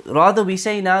 or rather we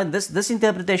say now, this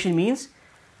interpretation means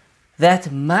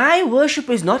that my worship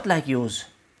is not like yours.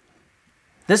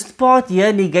 This part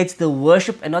here negates the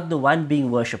worship and not the one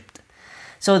being worshipped.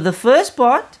 So the first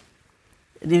part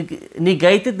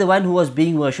negated the one who was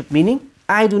being worshipped, meaning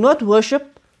I do not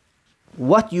worship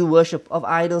what you worship of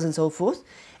idols and so forth,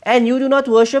 and you do not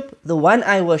worship the one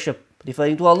I worship,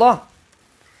 referring to Allah.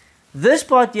 This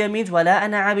part here means وَلَا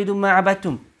أَنَا عَابِدٌ مَا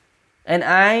عَبَدْتُمْ, and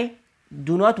I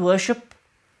do not worship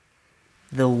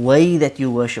the way that you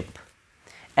worship,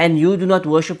 and you do not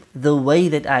worship the way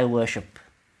that I worship,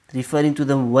 referring to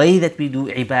the way that we do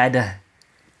ibadah.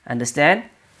 Understand?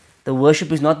 the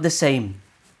worship is not the same.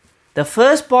 The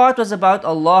first part was about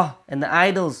Allah and the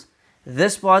idols.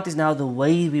 This part is now the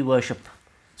way we worship.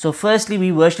 So firstly,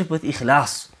 we worship with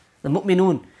ikhlas, the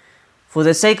mu'minun, for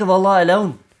the sake of Allah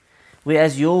alone.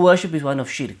 Whereas your worship is one of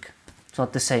shirk. It's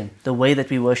not the same. The way that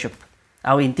we worship.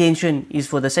 Our intention is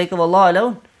for the sake of Allah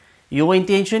alone. Your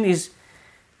intention is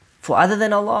for other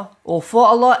than Allah, or for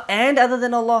Allah and other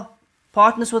than Allah.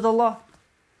 Partners with Allah.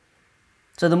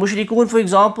 So the mushrikun, for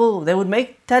example, they would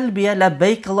make talbiyah,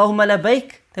 labbaik, Allahumma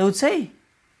labbaik. They would say,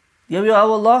 Ya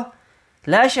Allah,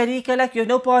 la sharika lak, you have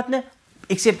no partner,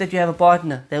 except that you have a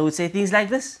partner. They would say things like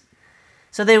this.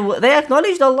 So they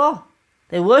acknowledged Allah.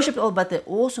 They worshipped Allah, but they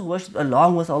also worshipped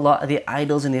along with Allah their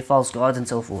idols and their false gods and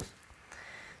so forth.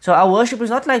 So our worship is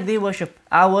not like their worship.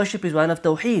 Our worship is one of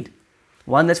tawheed,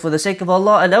 one that's for the sake of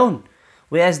Allah alone.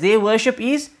 Whereas their worship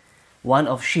is one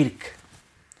of shirk,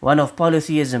 one of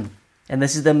polytheism. And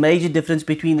this is the major difference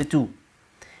between the two.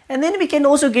 And then we can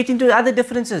also get into other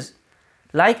differences.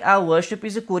 Like our worship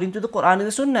is according to the Quran and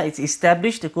the Sunnah. It's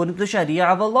established according to the Sharia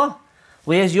of Allah.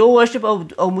 Whereas your worship of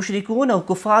mushrikun, of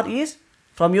kuffar, is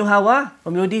from your hawa,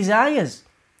 from your desires.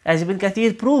 As Ibn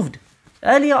Kathir proved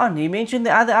earlier on. He mentioned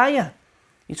the other ayah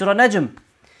in Surah Najm.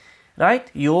 Right?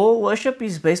 Your worship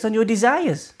is based on your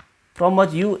desires. From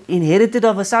what you inherited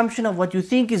of assumption of what you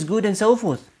think is good and so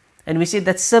forth. And we said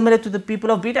that's similar to the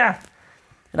people of bid'ah.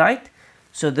 Right?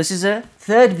 So this is a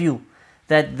third view.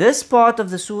 That this part of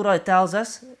the surah tells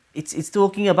us, it's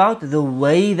talking about the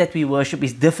way that we worship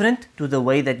is different to the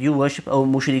way that you worship, O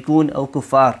mushrikun, O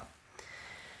kuffar.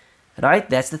 Right?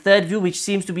 That's the third view, which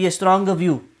seems to be a stronger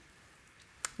view.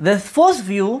 The fourth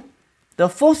view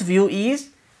is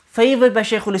favored by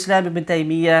Shaykh al-Islam Ibn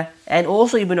Taymiyyah and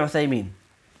also Ibn Uthaymin.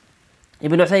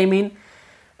 Ibn Uthaymin,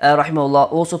 rahimahullah,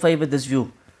 also favored this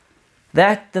view.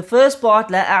 That the first part,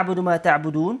 لا أعبد ما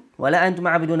تعبدون ولا أنتم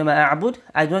عابدون ما أعبد,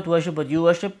 I do not worship what you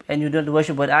worship and you don't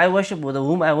worship what I worship or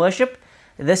whom I worship.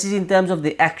 This is in terms of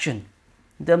the action,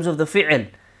 in terms of the fi'l,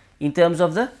 in terms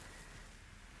of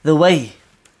the way,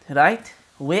 right?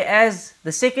 Whereas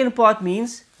the second part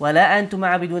means ولا أنتم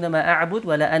عابدون ما أعبد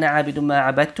ولا أنا عابد ما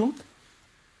عبدتم.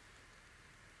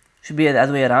 Should be the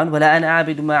other way around. ولا أنا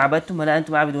عابد ما عبدتم ولا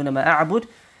أنتم عابدون ما أعبد.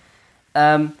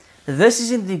 This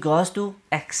is in regards to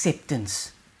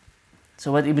acceptance.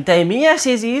 So what Ibn Taymiyyah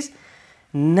says is,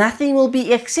 nothing will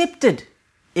be accepted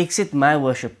except my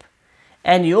worship.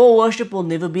 And your worship will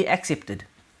never be accepted.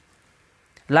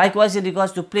 Likewise in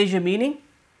regards to pleasure, meaning,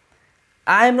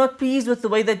 I am not pleased with the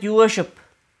way that you worship.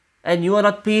 And you are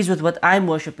not pleased with what I am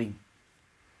worshipping.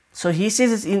 So he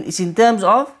says it's in terms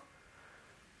of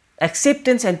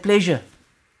acceptance and pleasure.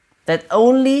 That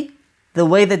only the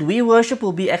way that we worship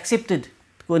will be accepted.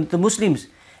 The Muslims,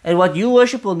 and what you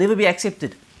worship will never be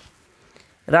accepted,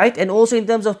 right? And also in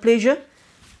terms of pleasure,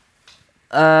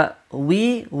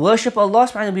 we worship Allah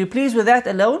subhanahu wa ta'ala, we're pleased with that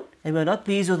alone, and we're not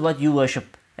pleased with what you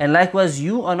worship. And likewise,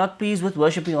 you are not pleased with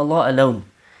worshipping Allah alone.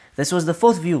 This was the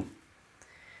fourth view,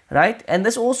 right? And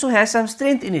this also has some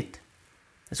strength in it.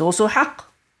 It's also haqq.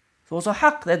 It's also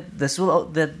haqq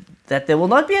that they will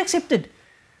not be accepted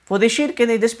for their shirk and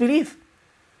their disbelief.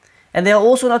 And they are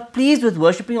also not pleased with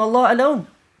worshipping Allah alone.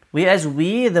 Whereas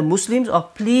we, the Muslims, are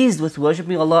pleased with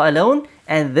worshipping Allah alone,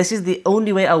 and this is the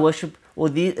only way our worship, or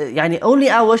only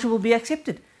our worship will be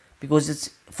accepted, because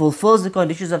it fulfills the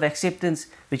conditions of acceptance,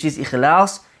 which is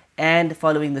ikhlas and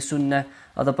following the sunnah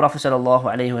of the Prophet sallallahu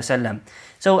alaihi wasallam.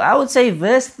 So I would say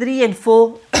verse 3 and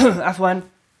 4 afwan,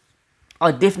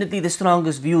 are definitely the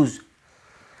strongest views.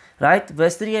 Right?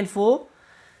 Verse 3 and 4.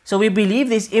 So we believe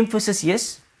there's emphasis,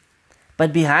 yes,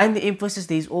 but behind the emphasis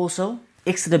there is also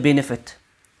extra benefit.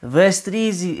 Verse 3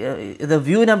 is the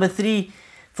view number 3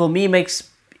 for me makes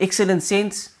excellent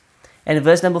sense, and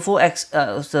verse number 4,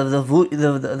 so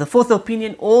the fourth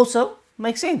opinion also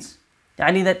makes sense.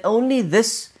 Yani that only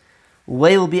this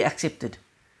way will be accepted,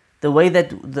 the way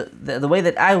that the way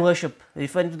that I worship,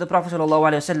 referring to the Prophet sallallahu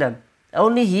alaihi wasallam,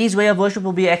 only his way of worship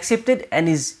will be accepted and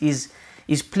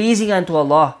is pleasing unto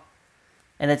Allah,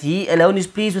 and that he alone is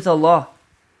pleased with Allah.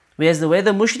 Whereas the way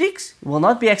the mushriks will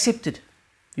not be accepted.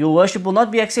 Your worship will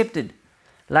not be accepted.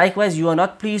 Likewise, you are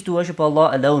not pleased to worship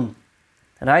Allah alone.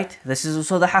 Right? This is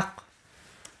also the haqq.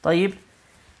 طيب.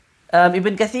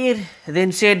 Ibn Kathir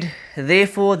then said,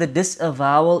 therefore the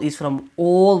disavowal is from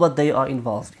all what they are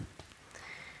involved in.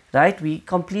 Right? We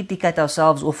completely cut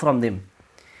ourselves off from them.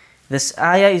 This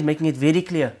ayah is making it very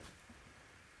clear.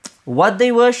 What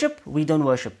they worship, we don't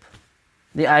worship.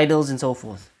 The idols and so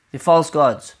forth. The false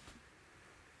gods.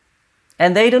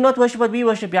 And they do not worship what we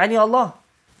worship, yani Allah.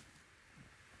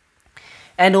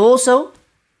 And also,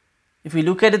 If we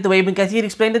look at it the way Ibn Kathir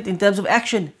explained it in terms of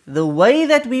action, the way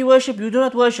that we worship, you do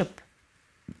not worship.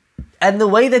 And the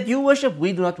way that you worship,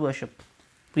 we do not worship.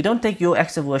 We don't take your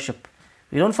acts of worship.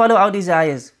 We don't follow our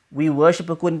desires. We worship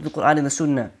according to the Quran and the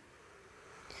Sunnah.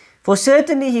 For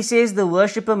certainly, he says, the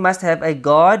worshipper must have a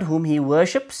God whom he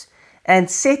worships and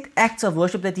set acts of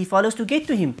worship that he follows to get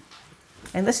to him.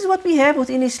 And this is what we have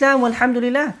within Islam,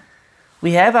 alhamdulillah.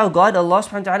 We have our God, Allah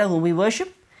subhanahu wa ta'ala, whom we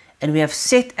worship, and we have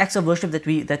set acts of worship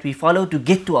that we follow to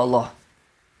get to Allah.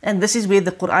 And this is where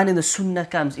the Quran and the Sunnah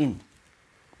comes in.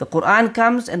 The Quran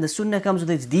comes and the Sunnah comes with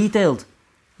its detailed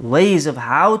ways of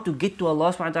how to get to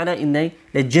Allah subhanahu wa ta'ala in a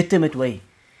legitimate way.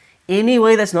 Any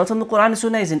way that's not from the Quran and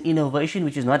Sunnah is an innovation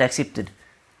which is not accepted.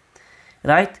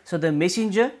 Right? So the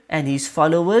messenger and his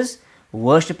followers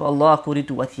worship Allah according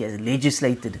to what he has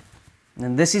legislated.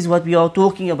 And this is what we are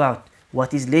talking about.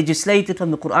 What is legislated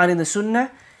from the Quran and the Sunnah,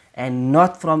 and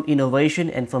not from innovation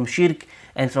and from shirk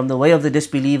and from the way of the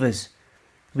disbelievers.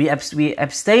 We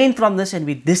abstain from this and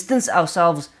we distance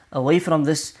ourselves away from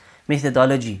this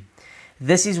methodology.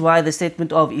 This is why the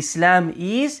statement of Islam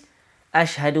is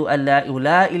Ashhadu an la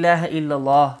ilaha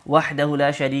illallah wahdahu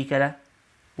la sharika lah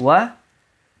wa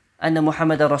anna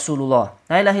Muhammadan Rasulullah.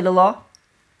 La ilaha illallah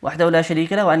wahdahu la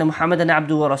sharika lah wa anna Muhammadan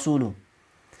abduhu wa rasuluh.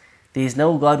 There is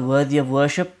no God worthy of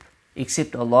worship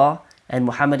except Allah, and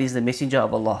Muhammad is the messenger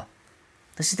of Allah.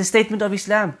 This is the statement of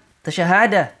Islam. The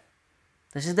Shahada.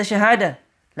 This is the Shahada.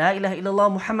 La ilaha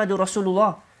illallah Muhammadur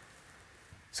Rasulullah.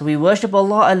 So we worship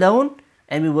Allah alone,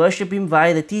 and we worship Him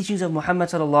via the teachings of Muhammad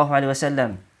sallallahu alaihi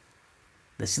wasallam.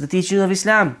 This is the teaching of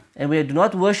Islam. And we do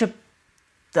not worship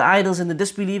the idols and the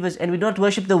disbelievers, and we do not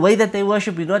worship the way that they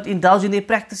worship. We do not indulge in their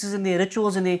practices and their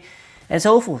rituals and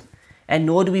so forth. And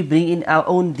nor do we bring in our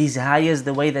own desires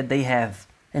the way that they have,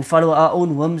 and follow our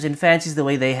own whims and fancies the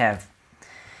way they have.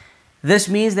 This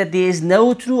means that there is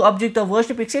no true object of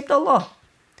worship except Allah.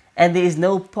 And there is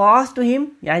no path to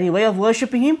Him, yani way of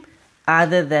worshipping Him,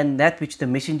 other than that which the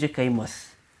messenger came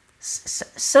with.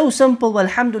 So simple,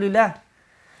 alhamdulillah.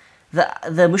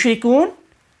 The mushrikun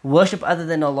worship other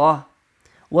than Allah,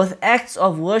 with acts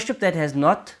of worship that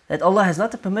Allah has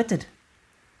not permitted.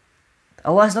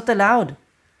 Allah has not allowed.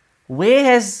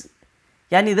 This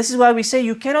is why we say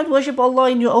you cannot worship Allah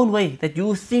in your own way, that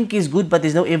you think is good, but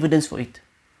there's no evidence for it.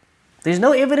 There's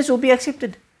no evidence will be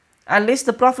accepted, unless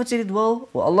the Prophet said it will,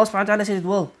 or Allah subhanahu wa ta'ala said it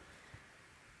will.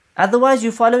 Otherwise,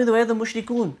 you're following the way of the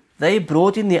mushrikun. They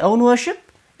brought in their own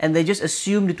worship, and they just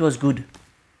assumed it was good.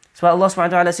 That's why Allah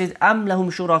subhanahu wa ta'ala says, أَمْ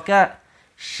لَهُمْ شُرَكَاء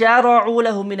شَرَعُوا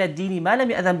لَهُم مِّنَ الدِّينِ مَا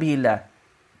لَمْ يَأْذَنْ بِهِ اللَّهُ.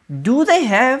 Do they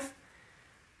have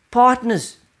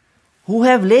partners who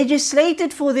have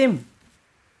legislated for them,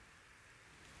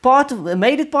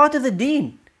 made it part of the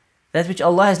deen, that which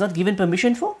Allah has not given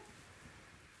permission for?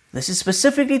 This is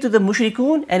specifically to the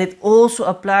mushrikun, and it also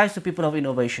applies to people of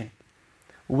innovation.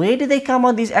 Where did they come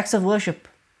on these acts of worship?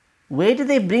 Where did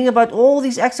they bring about all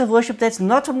these acts of worship that's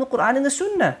not from the Quran and the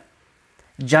Sunnah?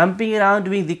 Jumping around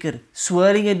doing dhikr,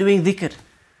 swirling and doing dhikr,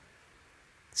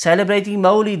 celebrating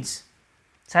mawlids,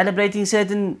 celebrating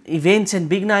certain events and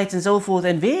big nights and so forth,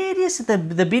 and various, the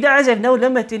bid'ahs have no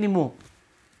limit anymore.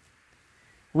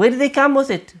 Where did they come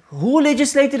with it? Who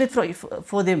legislated it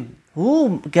for them?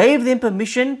 Who gave them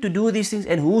permission to do these things,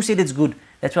 and who said it's good?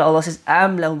 That's why Allah says,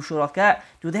 Am lahum shuraka.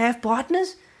 Do they have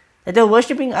partners that are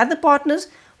worshipping other partners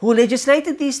who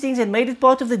legislated these things and made it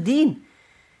part of the deen?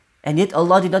 And yet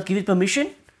Allah did not give it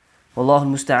permission? Wallahu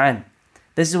musta'an.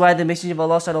 This is why the Messenger of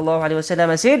Allah sallallahu alaihi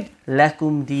wasallam said,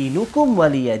 Lakum dinukum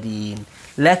waliyadeen.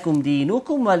 Lakum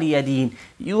dinukum waliyadeen.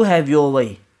 You have your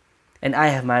way, and I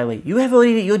have my way. You have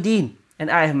your deen, and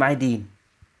I have my deen.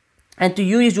 And to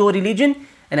you is your religion,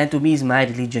 and unto me is my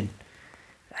religion.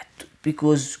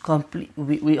 Because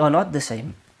we are not the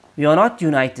same. We are not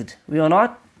united. We are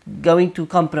not going to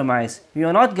compromise. We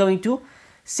are not going to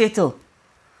settle.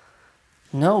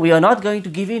 No, we are not going to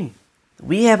give in.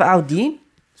 We have our deen.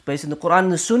 It's based on the Quran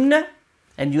and the Sunnah,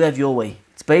 and you have your way.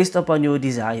 It's based upon your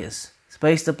desires. It's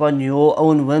based upon your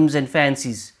own whims and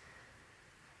fancies.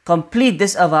 Complete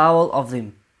disavowal of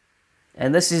them.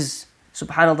 And this is,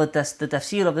 subhanAllah, the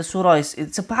tafsir of the surah.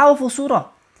 It's a powerful surah.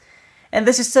 And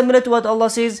this is similar to what Allah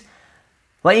says,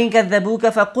 وَإِن كَذَّبُوكَ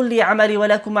فَقُلْ لِي عَمَلِي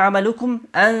وَلَكُمْ عَمَلُكُمْ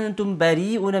أَنْتُمْ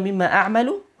بَرِيئُونَ مِمَّا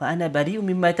أَعْمَلُ وَأَنَا بَرِيءٌ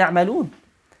مِمَّا تَعْمَلُونَ.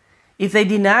 If they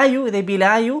deny you, they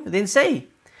belie you, then say,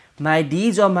 my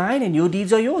deeds are mine and your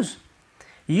deeds are yours.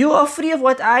 You are free of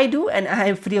what I do and I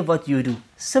am free of what you do.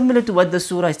 Similar to what the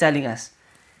surah is telling us.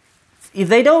 If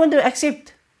they don't want to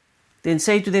accept, then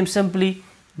say to them simply,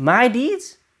 my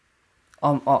deeds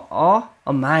are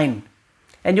mine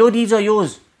and your deeds are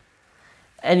yours.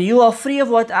 And you are free of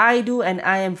what I do and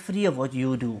I am free of what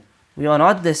you do. We are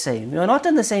not the same. We are not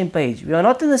on the same page. We are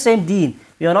not in the same deen.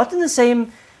 We are not in the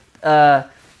same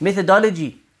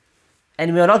methodology.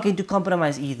 And we are not going to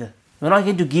compromise either. We are not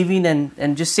going to give in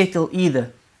and just settle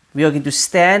either. We are going to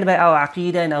stand by our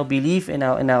aqidah and our belief and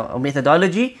our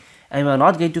methodology, and we are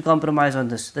not going to compromise on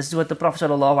this. This is what the Prophet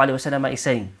ﷺ is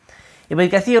saying. Ibn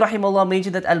Kathir rahimahullah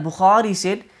mentioned that Al-Bukhari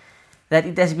said that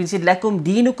it has been said, Lakum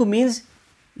deenukum means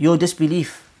your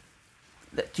disbelief.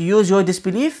 To use your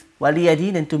disbelief, waliya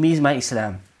deen, and to me is my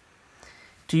Islam.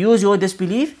 To use your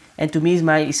disbelief, and to me is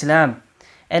my Islam.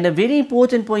 And a very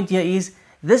important point here is,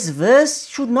 this verse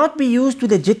should not be used to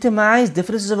legitimize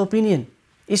differences of opinion,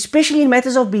 especially in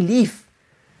matters of belief.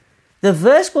 The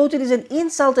verse quoted is an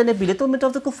insult and a belittlement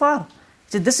of the kuffar.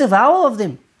 It's a disavowal of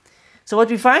them. So what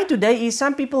we find today is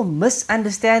some people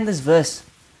misunderstand this verse.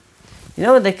 You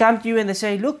know, they come to you and they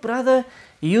say, look brother,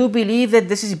 you believe that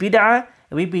this is bid'ah,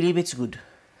 we believe it's good.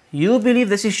 You believe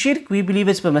this is shirk, we believe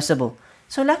it's permissible.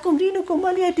 So lakum deenukum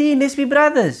waliya deen, let's be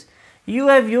brothers. You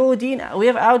have your deen, we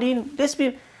have our deen, let's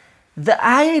be... The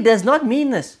ayah does not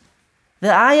mean this.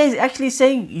 The ayah is actually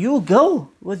saying, you go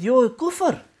with your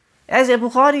kufr. As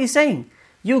Bukhari is saying,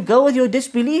 you go with your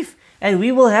disbelief and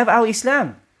we will have our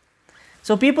Islam.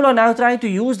 So people are now trying to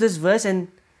use this verse and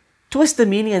twist the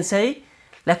meaning and say,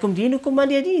 Lakum deenukum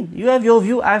waliya deen. You have your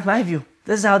view, I have my view.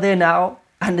 This is how they're now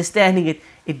understanding it.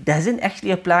 It doesn't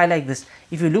actually apply like this.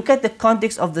 If you look at the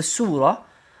context of the surah,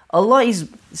 Allah is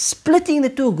splitting the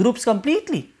two groups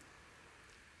completely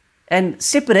and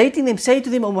separating them. Say to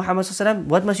them, O Muhammad sallallahu alaihi wasallam,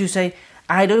 what must you say?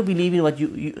 I don't believe in what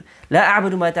you La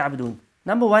a'budu ma ta'budun.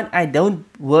 Number one, I don't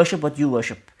worship what you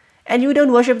worship. And you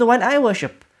don't worship the one I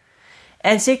worship.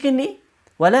 And secondly,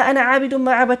 وَلَا أَنَا عَابِدٌ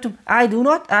مَا عَبَدْتُمْ.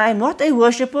 I am not a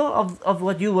worshipper of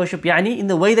what you worship, يعني in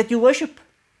the way that you worship,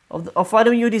 of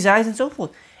following your desires and so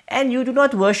forth. And you do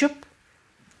not worship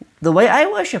the way I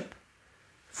worship.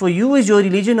 For you is your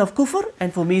religion of kufr,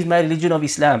 and for me is my religion of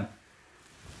Islam.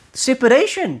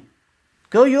 Separation.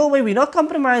 Go your way. We're not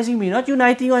compromising. We're not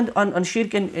uniting on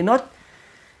shirk and not.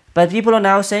 But people are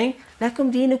now saying,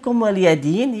 Lakum deenukum waliya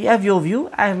deen. You have your view,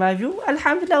 I have my view.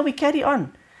 Alhamdulillah, we carry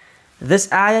on.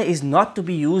 This ayah is not to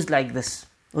be used like this,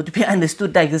 or to be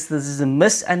understood like this. This is a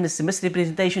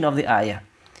misrepresentation of the ayah.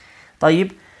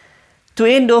 طيب. To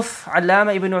end off,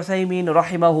 Allama ibn Uthaymin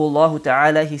rahimahullah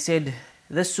ta'ala, he said,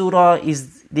 this surah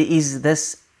is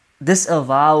this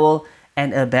disavowal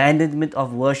and abandonment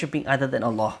of worshipping other than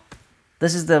Allah.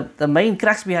 This is the main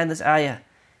crux behind this ayah.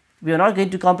 We are not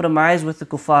going to compromise with the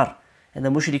kuffar and the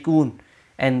mushrikun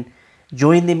and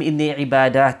join them in their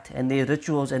ibadat and their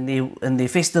rituals and their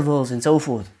festivals and so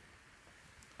forth.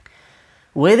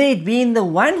 Whether it be in the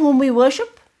one whom we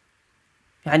worship,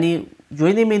 yani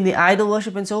join them in the idol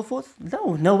worship and so forth,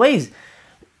 no ways.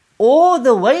 Or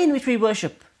the way in which we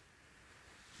worship.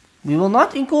 We will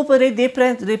not incorporate their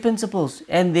principles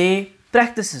and their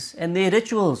practices and their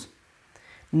rituals.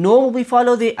 Nor will we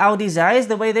follow our desires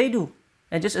the way they do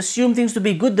and just assume things to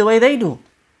be good the way they do.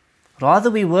 Rather,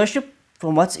 we worship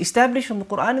from what's established from the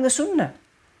Quran and the Sunnah.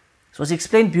 So it's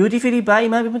explained beautifully by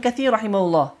Imam Ibn Kathir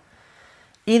rahimahullah.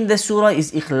 In the surah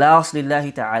is ikhlas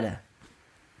lillahi ta'ala.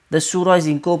 The surah is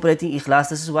incorporating ikhlas.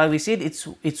 This is why we said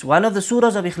it's one of the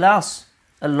surahs of ikhlas,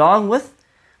 along with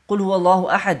Qul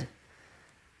huwallahu ahad.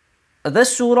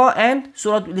 This surah and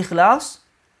Surah Al-Ikhlas,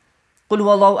 Qul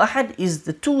huwallahu ahad, is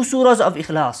the two surahs of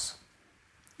ikhlas.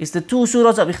 It's the two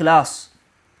surahs of ikhlas.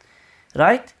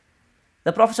 Right?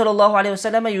 The Prophet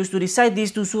ﷺ used to recite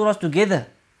these two surahs together,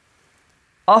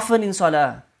 often in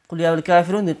salah. Qul ya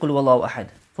al-kafirun, then Qul huwallahu ahad.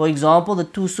 For example, the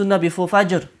two sunnah before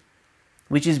Fajr,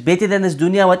 which is better than this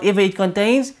dunya, whatever it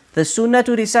contains. The sunnah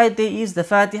to recite there is the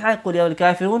Fatiha, Qul ya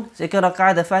al-kafirun. Second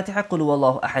rak'ah, the Fatiha, Qul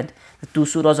huwallahu ahad. The two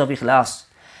surahs of ikhlas.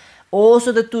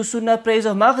 Also the two sunnah prayers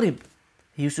of Maghrib.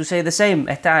 He used to say the same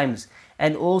at times.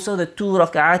 And also the two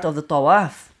rak'at of the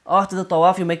tawaf. After the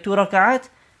tawaf you make two rak'at.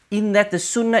 In that the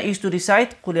sunnah is to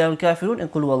recite Qul ya al-kafirun and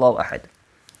Qul huwallahu ahad.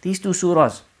 These two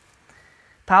surahs.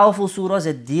 Powerful surahs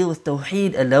that deal with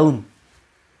tawheed alone.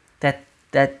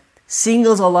 That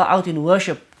singles Allah out in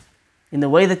worship. In the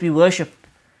way that we worship.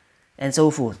 And so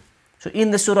forth. So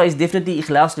in the surah is definitely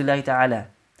ikhlas lillahi ta'ala.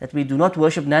 That we do not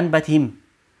worship none but Him.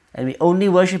 And we only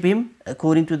worship Him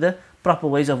according to the proper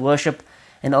ways of worship.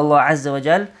 And Allah Azza wa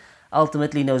Jal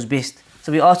ultimately knows best.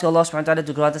 So we ask Allah subhanahu wa ta'ala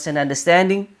to grant us an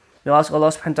understanding. We ask Allah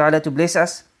subhanahu wa ta'ala to bless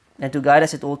us and to guide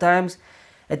us at all times.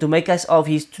 And to make us of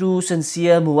His true,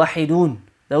 sincere muwahidun.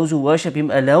 Those who worship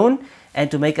Him alone.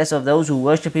 And to make us of those who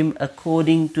worship Him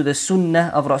according to the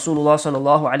sunnah of Rasulullah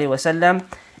sallallahu alayhi wa sallam.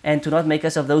 And to not make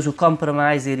us of those who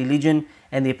compromise their religion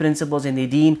and their principles and their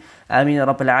deen. Ameen ya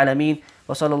Rabbil Alameen.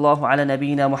 وصلى الله على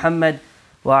نبينا محمد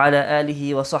وعلى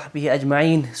آله وصحبه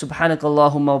أجمعين. سبحانك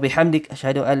اللهم وبحمدك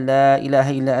أشهد أن لا إله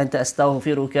إلا أنت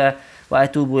أستغفرك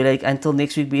وأتوب إليك. Until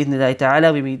next week بإذن الله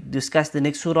تعالى, we will discuss the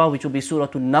next surah, which will be Surah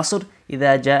An-Nasr,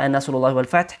 إذا جاء نصر الله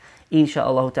والفتح, إن شاء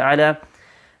الله تعالى.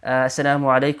 السلام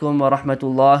عليكم ورحمة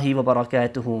الله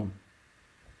وبركاته.